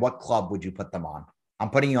season? And what club would you put them on?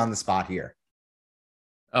 I'm putting you on the spot here.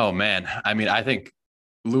 Oh, man. I mean, I think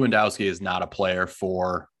Lewandowski is not a player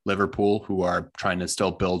for Liverpool, who are trying to still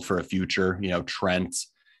build for a future. You know, Trent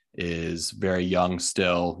is very young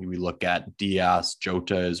still. We look at Diaz,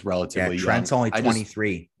 Jota is relatively young. Trent's only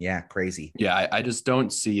 23. Crazy. Yeah, I just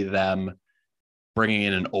don't see them bringing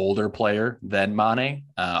in an older player than Mane.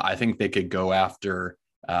 I think they could go after,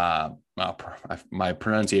 my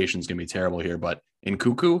pronunciation is going to be terrible here, but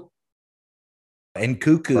Nkunku.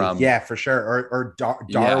 Yeah, for sure. Or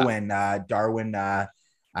Darwin, Darwin,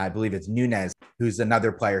 I believe it's Nunez, who's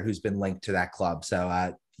another player who's been linked to that club. So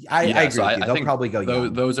I agree with you. They'll probably go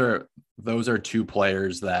young. Those are 2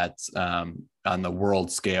 players that on the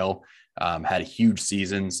world scale had huge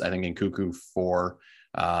seasons. I think Nkunku for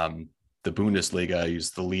the Bundesliga,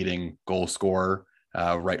 he's the leading goal scorer,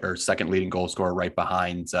 second leading goal scorer right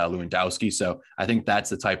behind Lewandowski. So I think that's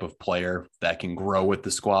the type of player that can grow with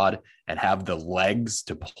the squad and have the legs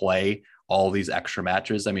to play all these extra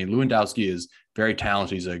matches. I mean, Lewandowski is very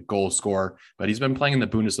talented. He's a goal scorer, but he's been playing in the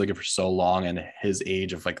Bundesliga for so long, and his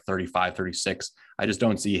age of like 35, 36, I just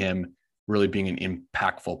don't see him really being an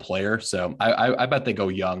impactful player. So I bet they go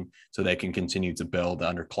young so they can continue to build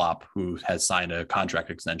under Klopp, who has signed a contract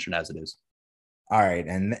extension as it is. All right.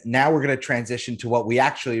 And now we're going to transition to what we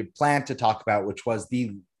actually planned to talk about, which was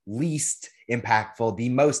the least impactful, the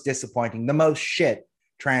most disappointing, the most shit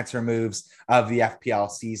transfer moves of the FPL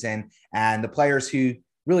season, and the players who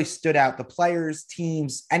really stood out, the players,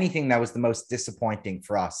 teams, anything that was the most disappointing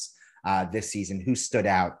for us this season, who stood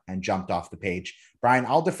out and jumped off the page. Brian,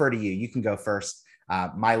 I'll defer to you. You can go first.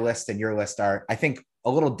 My list and your list are, I think,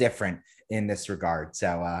 a little different in this regard.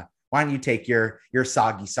 So why don't you take your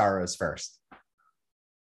soggy sorrows first?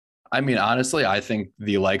 I mean, honestly, I think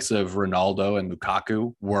the likes of Ronaldo and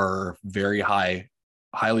Lukaku were very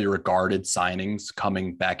highly regarded signings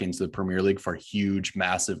coming back into the Premier League for huge,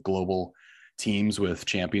 massive global teams with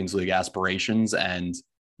Champions League aspirations, and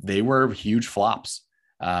they were huge flops.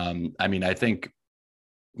 I mean, I think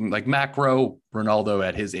like macro, Ronaldo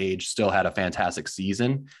at his age still had a fantastic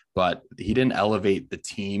season, but he didn't elevate the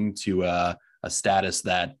team to a status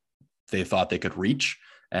that they thought they could reach.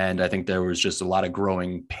 And I think there was just a lot of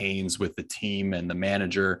growing pains with the team and the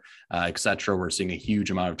manager, et cetera. We're seeing a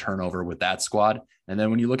huge amount of turnover with that squad. And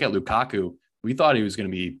then when you look at Lukaku, we thought he was going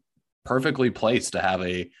to be perfectly placed to have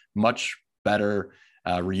a much better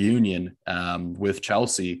reunion with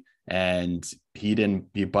Chelsea. And he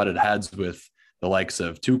butted heads with the likes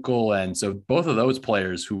of Tuchel. And so both of those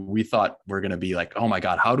players who we thought were going to be like, oh my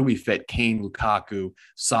God, how do we fit Kane, Lukaku,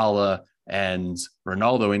 Salah, and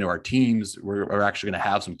Ronaldo into our teams? We're actually going to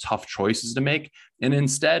have some tough choices to make. And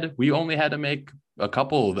instead, we only had to make a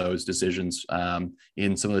couple of those decisions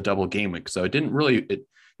in some of the double game weeks. So it didn't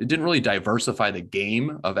really diversify the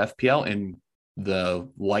game of FPL in the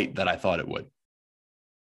light that I thought it would.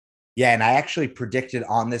 Yeah, and I actually predicted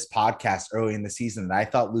on this podcast early in the season that I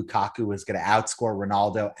thought Lukaku was going to outscore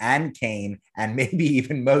Ronaldo and Kane and maybe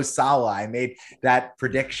even Mo Salah. I made that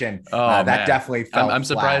prediction. That definitely fell I'm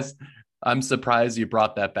surprised. I'm surprised you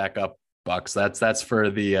brought that back up, Bucks. That's for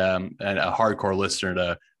the a hardcore listener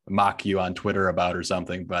to mock you on Twitter about or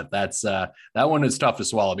something. But that one is tough to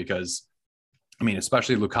swallow because, I mean,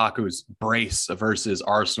 especially Lukaku's brace versus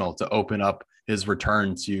Arsenal to open up his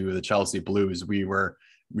return to the Chelsea Blues. We were,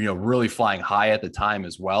 really flying high at the time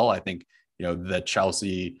as well. I think, the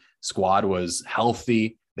Chelsea squad was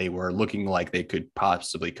healthy. They were looking like they could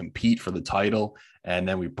possibly compete for the title. And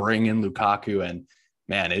then we bring in Lukaku, and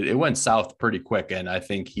man, it went south pretty quick. And I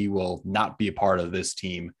think he will not be a part of this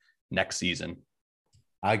team next season.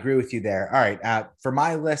 I agree with you there. All right. For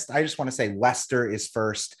my list, I just want to say Leicester is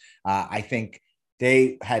first. I think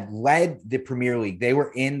they had led the Premier League. They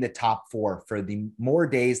were in the top four for the more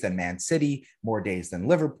days than Man City, more days than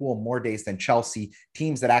Liverpool, more days than Chelsea,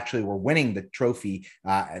 teams that actually were winning the trophy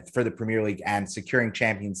for the Premier League and securing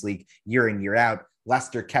Champions League year in, year out.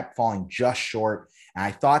 Leicester kept falling just short. And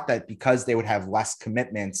I thought that because they would have less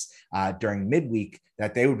commitments during midweek,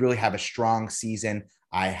 that they would really have a strong season.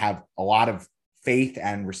 I have a lot of faith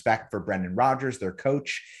and respect for Brendan Rodgers, their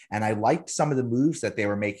coach. And I liked some of the moves that they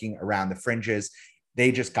were making around the fringes.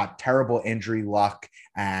 They just got terrible injury luck,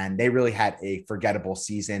 and they really had a forgettable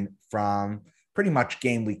season from pretty much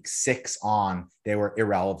game week 6 on. They were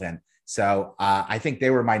irrelevant. So I think they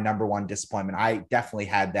were my number one disappointment. I definitely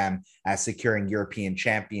had them as securing European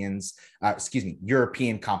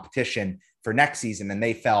competition for next season. And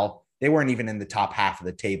they weren't even in the top half of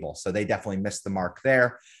the table. So they definitely missed the mark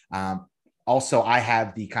there. Also, I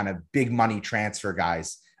have the kind of big money transfer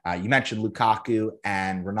guys. You mentioned Lukaku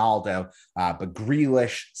and Ronaldo, but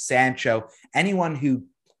Grealish, Sancho, anyone who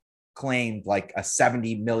claimed like a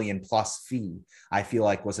 70 million plus fee, I feel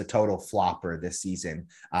like was a total flopper this season,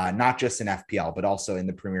 not just in FPL, but also in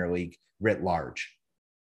the Premier League writ large.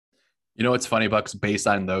 It's funny, Bucks, based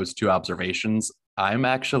on those two observations, I'm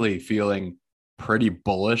actually feeling pretty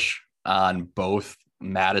bullish on both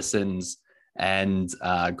Maddison's and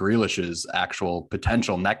Grealish's actual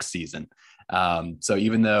potential next season. So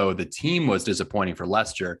even though the team was disappointing for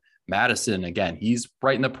Leicester, Maddison, again, he's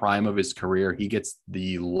right in the prime of his career. He gets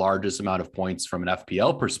the largest amount of points from an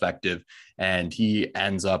FPL perspective, and he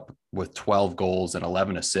ends up with 12 goals and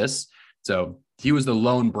 11 assists. So he was the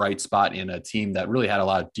lone bright spot in a team that really had a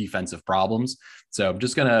lot of defensive problems. So I'm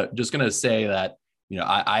just gonna say that,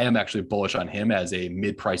 I am actually bullish on him as a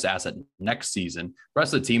mid-price asset next season. The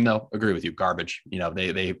rest of the team, though, agree with you, garbage.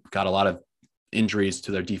 They got a lot of injuries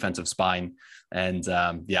to their defensive spine, and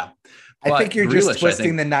I think you're just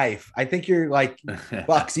twisting the knife. I think you're like,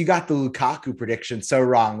 Bucks, you got the Lukaku prediction so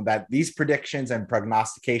wrong that these predictions and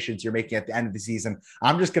prognostications you're making at the end of the season,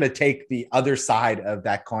 I'm just going to take the other side of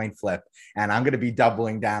that coin flip, and I'm going to be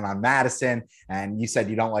doubling down on Maddison. And you said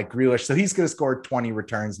you don't like Grealish, so he's going to score 20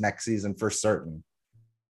 returns next season for certain.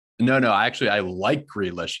 No, I like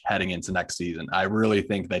Grealish heading into next season. I really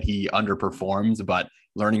think that he underperformed, but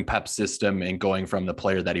learning Pep's system and going from the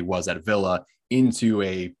player that he was at Villa into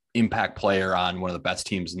a impact player on one of the best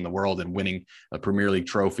teams in the world and winning a Premier League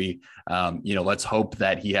trophy. Let's hope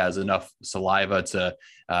that he has enough saliva to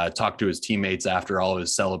talk to his teammates after all of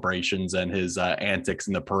his celebrations and his antics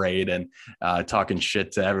in the parade and talking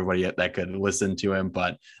shit to everybody that could listen to him.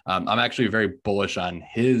 But I'm actually very bullish on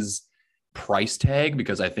his price tag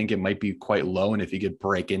because I think it might be quite low. And if he could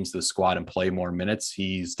break into the squad and play more minutes,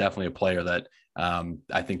 he's definitely a player that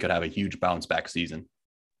I think could have a huge bounce back season.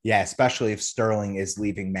 Yeah, especially if Sterling is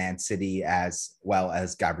leaving Man City as well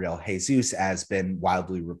as Gabriel Jesus has been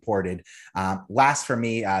wildly reported. Last for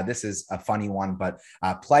me, this is a funny one, but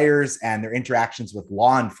players and their interactions with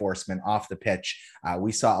law enforcement off the pitch.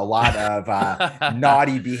 We saw a lot of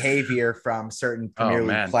naughty behavior from certain Premier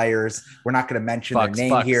League players. We're not going to mention their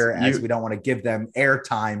name here as we don't want to give them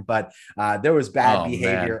airtime, but there was bad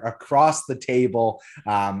behavior across the table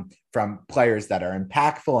from players that are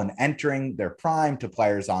impactful and entering their prime to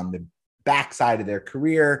players on the backside of their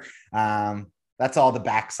career. That's all the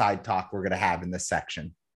backside talk we're going to have in this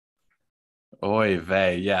section. Oy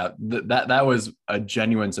vey. Yeah, that was a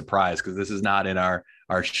genuine surprise because this is not in our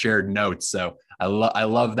shared notes. So I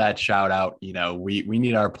love that shout out. We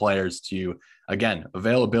need our players to, again,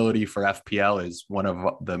 availability for FPL is one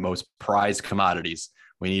of the most prized commodities.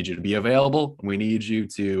 We need you to be available. We need you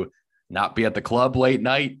to not be at the club late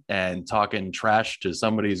night and talking trash to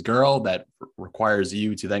somebody's girl that requires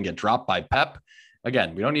you to then get dropped by Pep.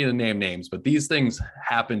 Again, we don't need to name names, but these things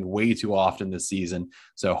happened way too often this season.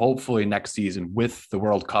 So hopefully next season with the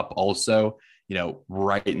World Cup also,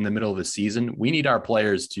 right in the middle of the season, we need our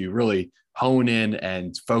players to really hone in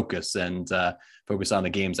and focus on the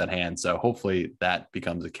games at hand. So hopefully that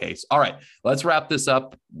becomes the case. All right, let's wrap this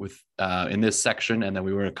up with in this section. And then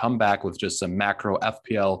we were going to come back with just some macro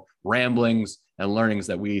FPL ramblings and learnings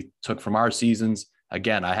that we took from our seasons.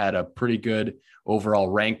 Again, I had a pretty good overall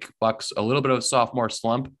rank. Bucks, a little bit of a sophomore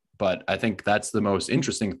slump, but I think that's the most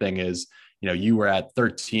interesting thing is, you were at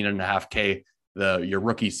 13.5K, your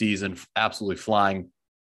rookie season, absolutely flying.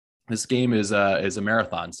 This game is a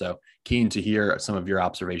marathon. So keen to hear some of your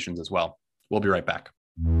observations as well. We'll be right back.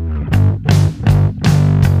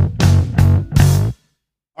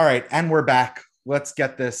 All right, and we're back. Let's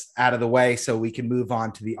get this out of the way so we can move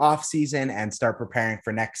on to the off season and start preparing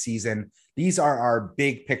for next season. These are our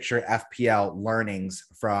big picture FPL learnings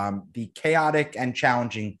from the chaotic and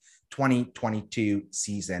challenging 2022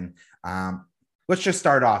 season. Let's just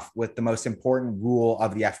start off with the most important rule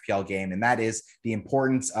of the FPL game, and that is the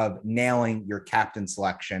importance of nailing your captain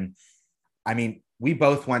selection. I mean, we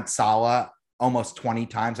both went Salah almost 20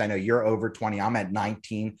 times. I know you're over 20. I'm at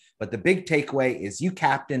 19. But the big takeaway is you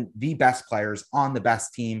captain the best players on the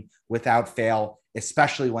best team without fail,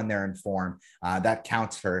 especially when they're in form. That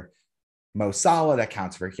counts for Mo Salah, that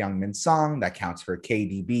counts for Heung-min Son, that counts for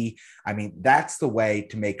KDB. I mean, that's the way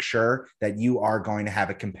to make sure that you are going to have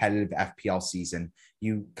a competitive FPL season.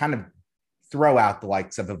 You kind of throw out the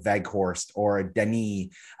likes of a Weghorst or a Denis.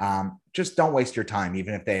 Just don't waste your time,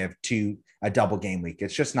 even if they have a double game week.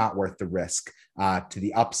 It's just not worth the risk to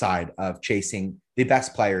the upside of chasing the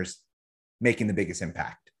best players, making the biggest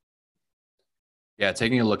impact. Yeah,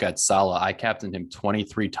 taking a look at Salah, I captained him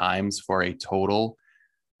 23 times for a total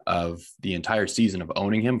of the entire season of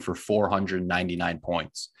owning him for 499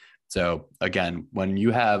 points. So again, when you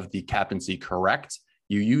have the captaincy correct,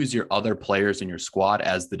 you use your other players in your squad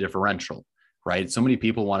as the differential, right? So many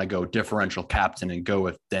people want to go differential captain and go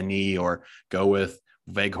with Denis or go with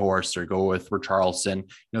Weghorst or go with Richarlison.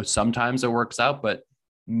 Sometimes it works out, but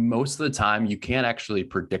most of the time you can't actually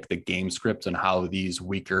predict the game script and how these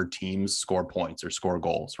weaker teams score points or score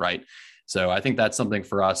goals, right? So I think that's something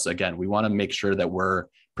for us. Again, we want to make sure that we're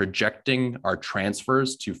projecting our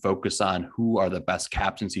transfers to focus on who are the best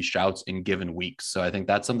captaincy shouts in given weeks. So I think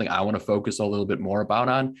that's something I want to focus a little bit more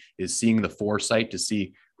on is seeing the foresight to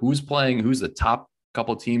see who's the top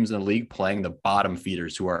couple teams in the league playing the bottom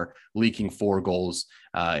feeders who are leaking 4 goals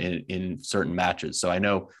in certain matches. So I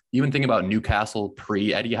know even thinking about Newcastle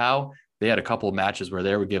pre Eddie Howe, they had a couple of matches where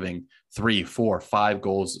they were giving 3, 4, 5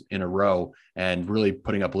 goals in a row and really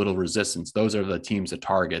putting up little resistance. Those are the teams to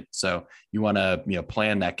target. So you want to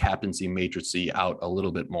plan that captaincy matrix out a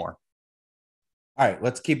little bit more. All right,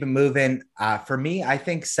 let's keep it moving. For me, I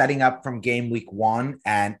think setting up from game week 1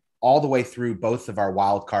 and all the way through both of our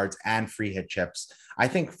wild cards and free hit chips, I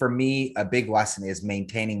think for me, a big lesson is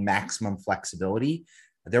maintaining maximum flexibility.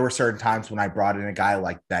 There were certain times when I brought in a guy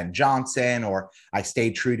like Ben Johnson, or I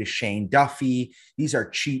stayed true to Shane Duffy. These are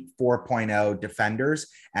cheap 4.0 defenders.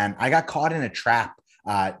 And I got caught in a trap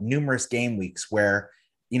numerous game weeks where,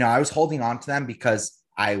 I was holding on to them because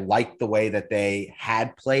I liked the way that they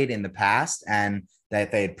had played in the past and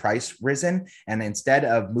that they had price risen. And instead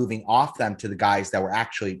of moving off them to the guys that were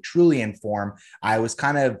actually truly in form, I was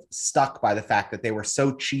kind of stuck by the fact that they were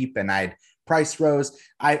so cheap and I'd price rose.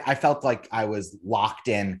 I felt like I was locked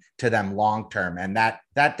in to them long-term. And that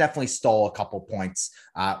definitely stole a couple points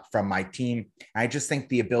from my team. I just think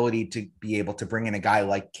the ability to be able to bring in a guy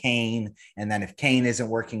like Kane, and then if Kane isn't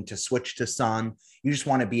working, to switch to Son, you just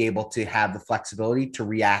want to be able to have the flexibility to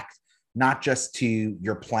react not just to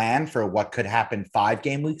your plan for what could happen 5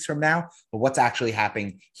 game weeks from now, but what's actually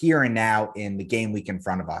happening here and now in the game week in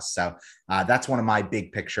front of us. So that's one of my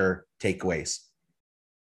big picture takeaways.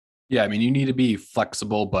 Yeah, I mean, you need to be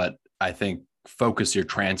flexible, but I think focus your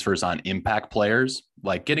transfers on impact players.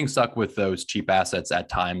 Like getting stuck with those cheap assets at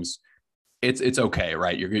times, it's okay,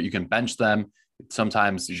 right? You can bench them.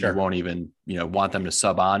 Sometimes you won't even want them to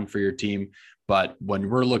sub on for your team. But when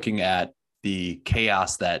we're looking at the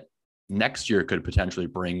chaos that next year could potentially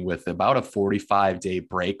bring with about a 45-day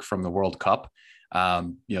break from the World Cup,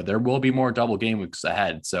 there will be more double game weeks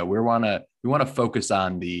ahead. So we want to focus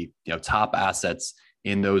on the top assets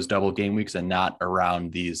in those double game weeks and not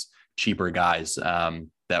around these cheaper guys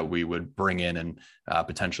that we would bring in and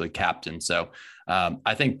potentially captain. So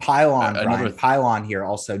I think pile on here.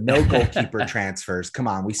 Also, no goalkeeper transfers. Come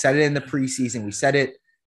on. We said it in the preseason. We said it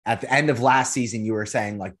at the end of last season. You were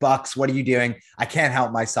saying like, Bucks, what are you doing? I can't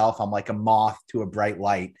help myself. I'm like a moth to a bright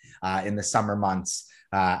light in the summer months.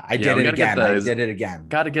 I did it again.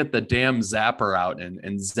 Got to get the damn zapper out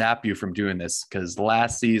and zap you from doing this. Because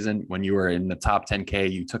last season, when you were in the top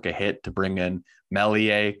 10K, you took a hit to bring in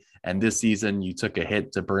Meslier. And this season, you took a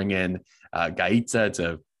hit to bring in Gaitza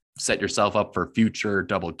to set yourself up for future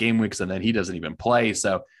double game weeks. And then he doesn't even play.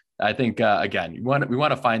 So I think, again, we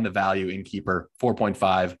want to find the value in keeper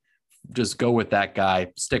 4.5 just go with that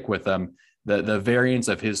guy, stick with him. The variance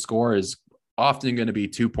of his score is often going to be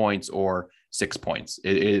 2 points or 6 points.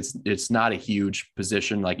 It's not a huge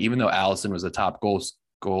position. Like, even though Alisson was a top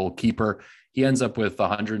goalkeeper, he ends up with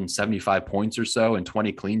 175 points or so and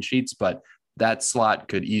 20 clean sheets, but that slot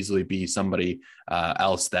could easily be somebody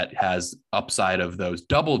else that has upside of those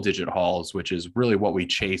double-digit hauls, which is really what we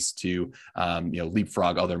chase to,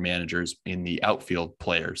 leapfrog other managers in the outfield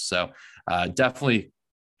players. So definitely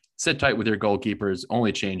sit tight with your goalkeepers.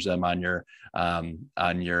 Only change them on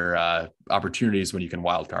your opportunities when you can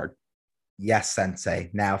wild card. Yes, Sensei.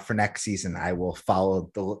 Now for next season, I will follow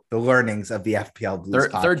the learnings of the FPL Blues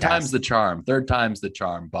podcast. Third time's the charm. Third time's the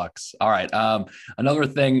charm, Bucks. All right. Another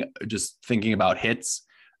thing, just thinking about hits,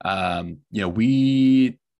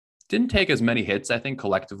 we didn't take as many hits, I think,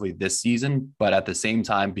 collectively this season, but at the same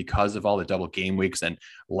time, because of all the double game weeks and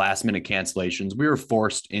last minute cancellations, we were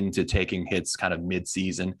forced into taking hits kind of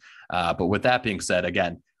mid-season. But with that being said,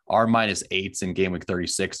 again, our -8s in game week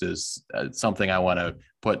 36 is something I want to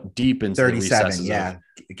put deep into 37, the recesses. Yeah.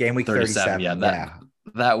 Game week 37.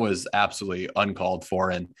 That was absolutely uncalled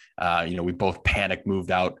for. And, we both panic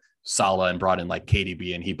moved out Salah and brought in like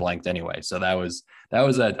KDB, and he blanked anyway. So that was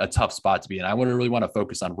a tough spot to be in. I would really want to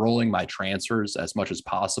focus on rolling my transfers as much as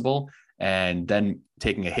possible and then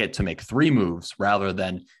taking a hit to make 3 moves rather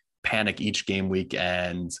than panic each game week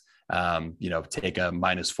and take a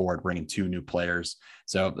 -4 and bring in 2 new players.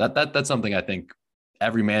 So that's something I think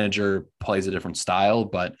every manager plays a different style,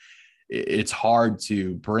 but it's hard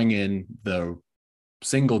to bring in the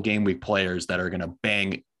single game week players that are going to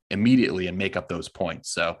bang immediately and make up those points.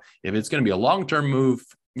 So if it's going to be a long-term move,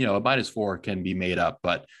 a -4 can be made up,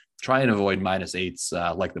 but try and avoid -8s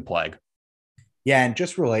like the plague. Yeah. And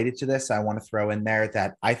just related to this, I want to throw in there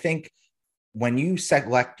that I think when you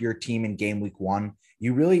select your team in game week 1,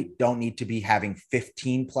 you really don't need to be having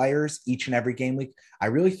 15 players each and every game week. I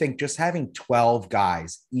really think just having 12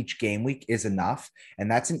 guys each game week is enough. And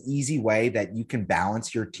that's an easy way that you can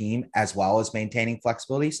balance your team as well as maintaining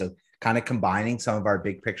flexibility. So kind of combining some of our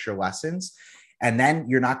big picture lessons. And then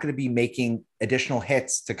you're not going to be making additional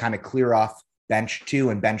hits to kind of clear off bench 2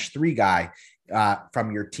 and bench 3 guy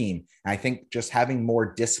from your team. And I think just having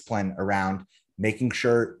more discipline around making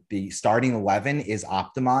sure the starting 11 is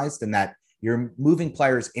optimized and that you're moving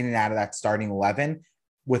players in and out of that starting 11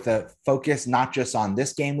 with a focus not just on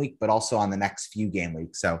this game week, but also on the next few game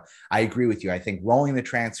weeks. So I agree with you. I think rolling the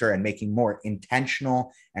transfer and making more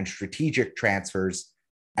intentional and strategic transfers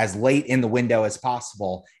as late in the window as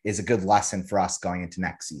possible is a good lesson for us going into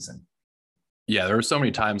next season. Yeah, there were so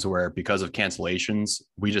many times where because of cancellations,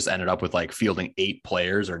 we just ended up with like fielding 8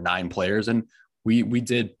 players or 9 players. And we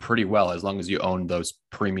did pretty well as long as you owned those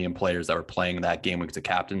premium players that were playing that game week to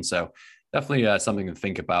captain. So definitely something to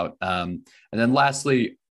think about. And then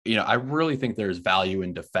lastly, I really think there's value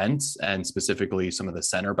in defense and specifically some of the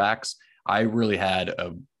center backs. I really had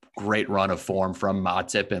a great run of form from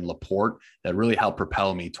Matip and Laporte that really helped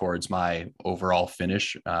propel me towards my overall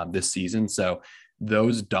finish this season. So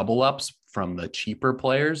those double ups from the cheaper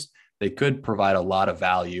players, they could provide a lot of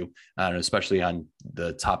value, especially on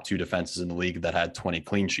the top 2 defenses in the league that had 20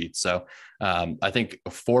 clean sheets. So I think a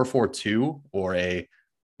 4-4-2 or a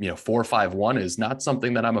 4-5-1 is not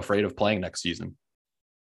something that I'm afraid of playing next season.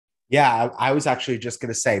 Yeah, I was actually just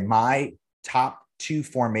going to say my top 2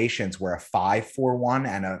 formations were a 5-4-1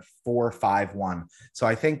 and a 4-5-1. So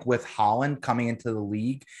I think with Haaland coming into the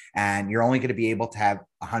league and you're only going to be able to have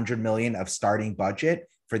 100 million of starting budget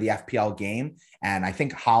for the FPL game. And I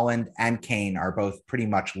think Haaland and Kane are both pretty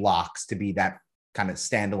much locks to be that kind of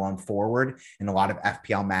standalone forward in a lot of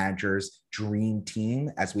FPL managers' dream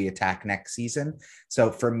team as we attack next season.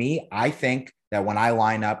 So for me, I think that when I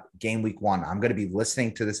line up game week 1, I'm going to be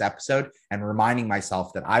listening to this episode and reminding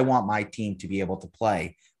myself that I want my team to be able to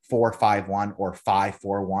play 4-5-1 or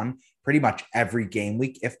 5-4-1 pretty much every game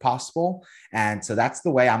week if possible. And so that's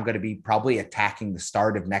the way I'm going to be probably attacking the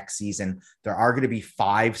start of next season. There are going to be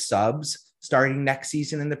 5 subs starting next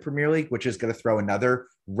season in the Premier League, which is going to throw another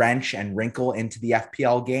wrench and wrinkle into the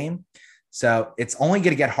FPL game. So it's only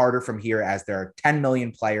going to get harder from here as there are 10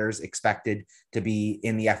 million players expected to be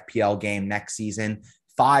in the FPL game next season,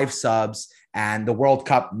 5 subs, and the World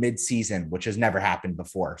Cup mid-season, which has never happened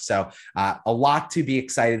before. So a lot to be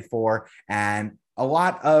excited for, and a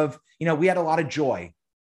lot of, we had a lot of joy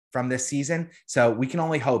from this season. So we can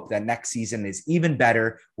only hope that next season is even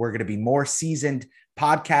better. We're going to be more seasoned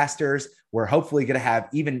podcasters. We're hopefully going to have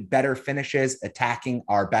even better finishes, attacking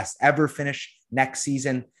our best ever finish next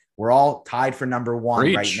season. We're all tied for number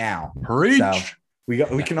 1 right now. So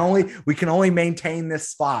we can only maintain this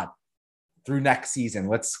spot through next season.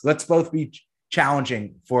 Let's both be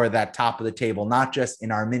challenging for that top of the table, not just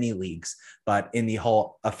in our mini leagues, but in the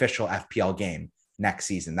whole official FPL game next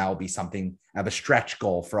season. That will be something of a stretch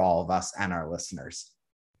goal for all of us and our listeners.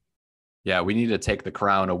 Yeah, we need to take the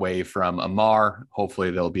crown away from Amar.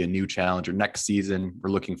 Hopefully there'll be a new challenger next season.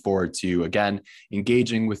 We're looking forward to, again,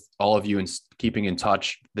 engaging with all of you and keeping in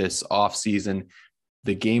touch this off season.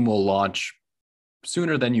 The game will launch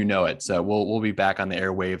sooner than you know it. So we'll be back on the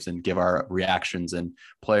airwaves and give our reactions and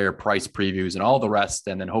player price previews and all the rest,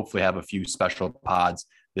 and then hopefully have a few special pods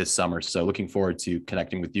this summer. So looking forward to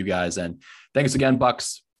connecting with you guys. And thanks again,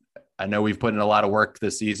 Bucks. I know we've put in a lot of work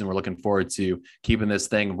this season. We're looking forward to keeping this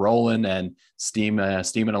thing rolling and steaming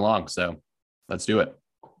along. So let's do it.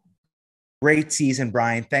 Great season,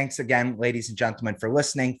 Brian. Thanks again, ladies and gentlemen, for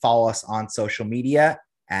listening. Follow us on social media.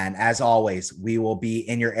 And as always, we will be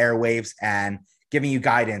in your airwaves and giving you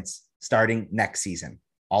guidance starting next season.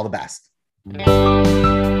 All the best.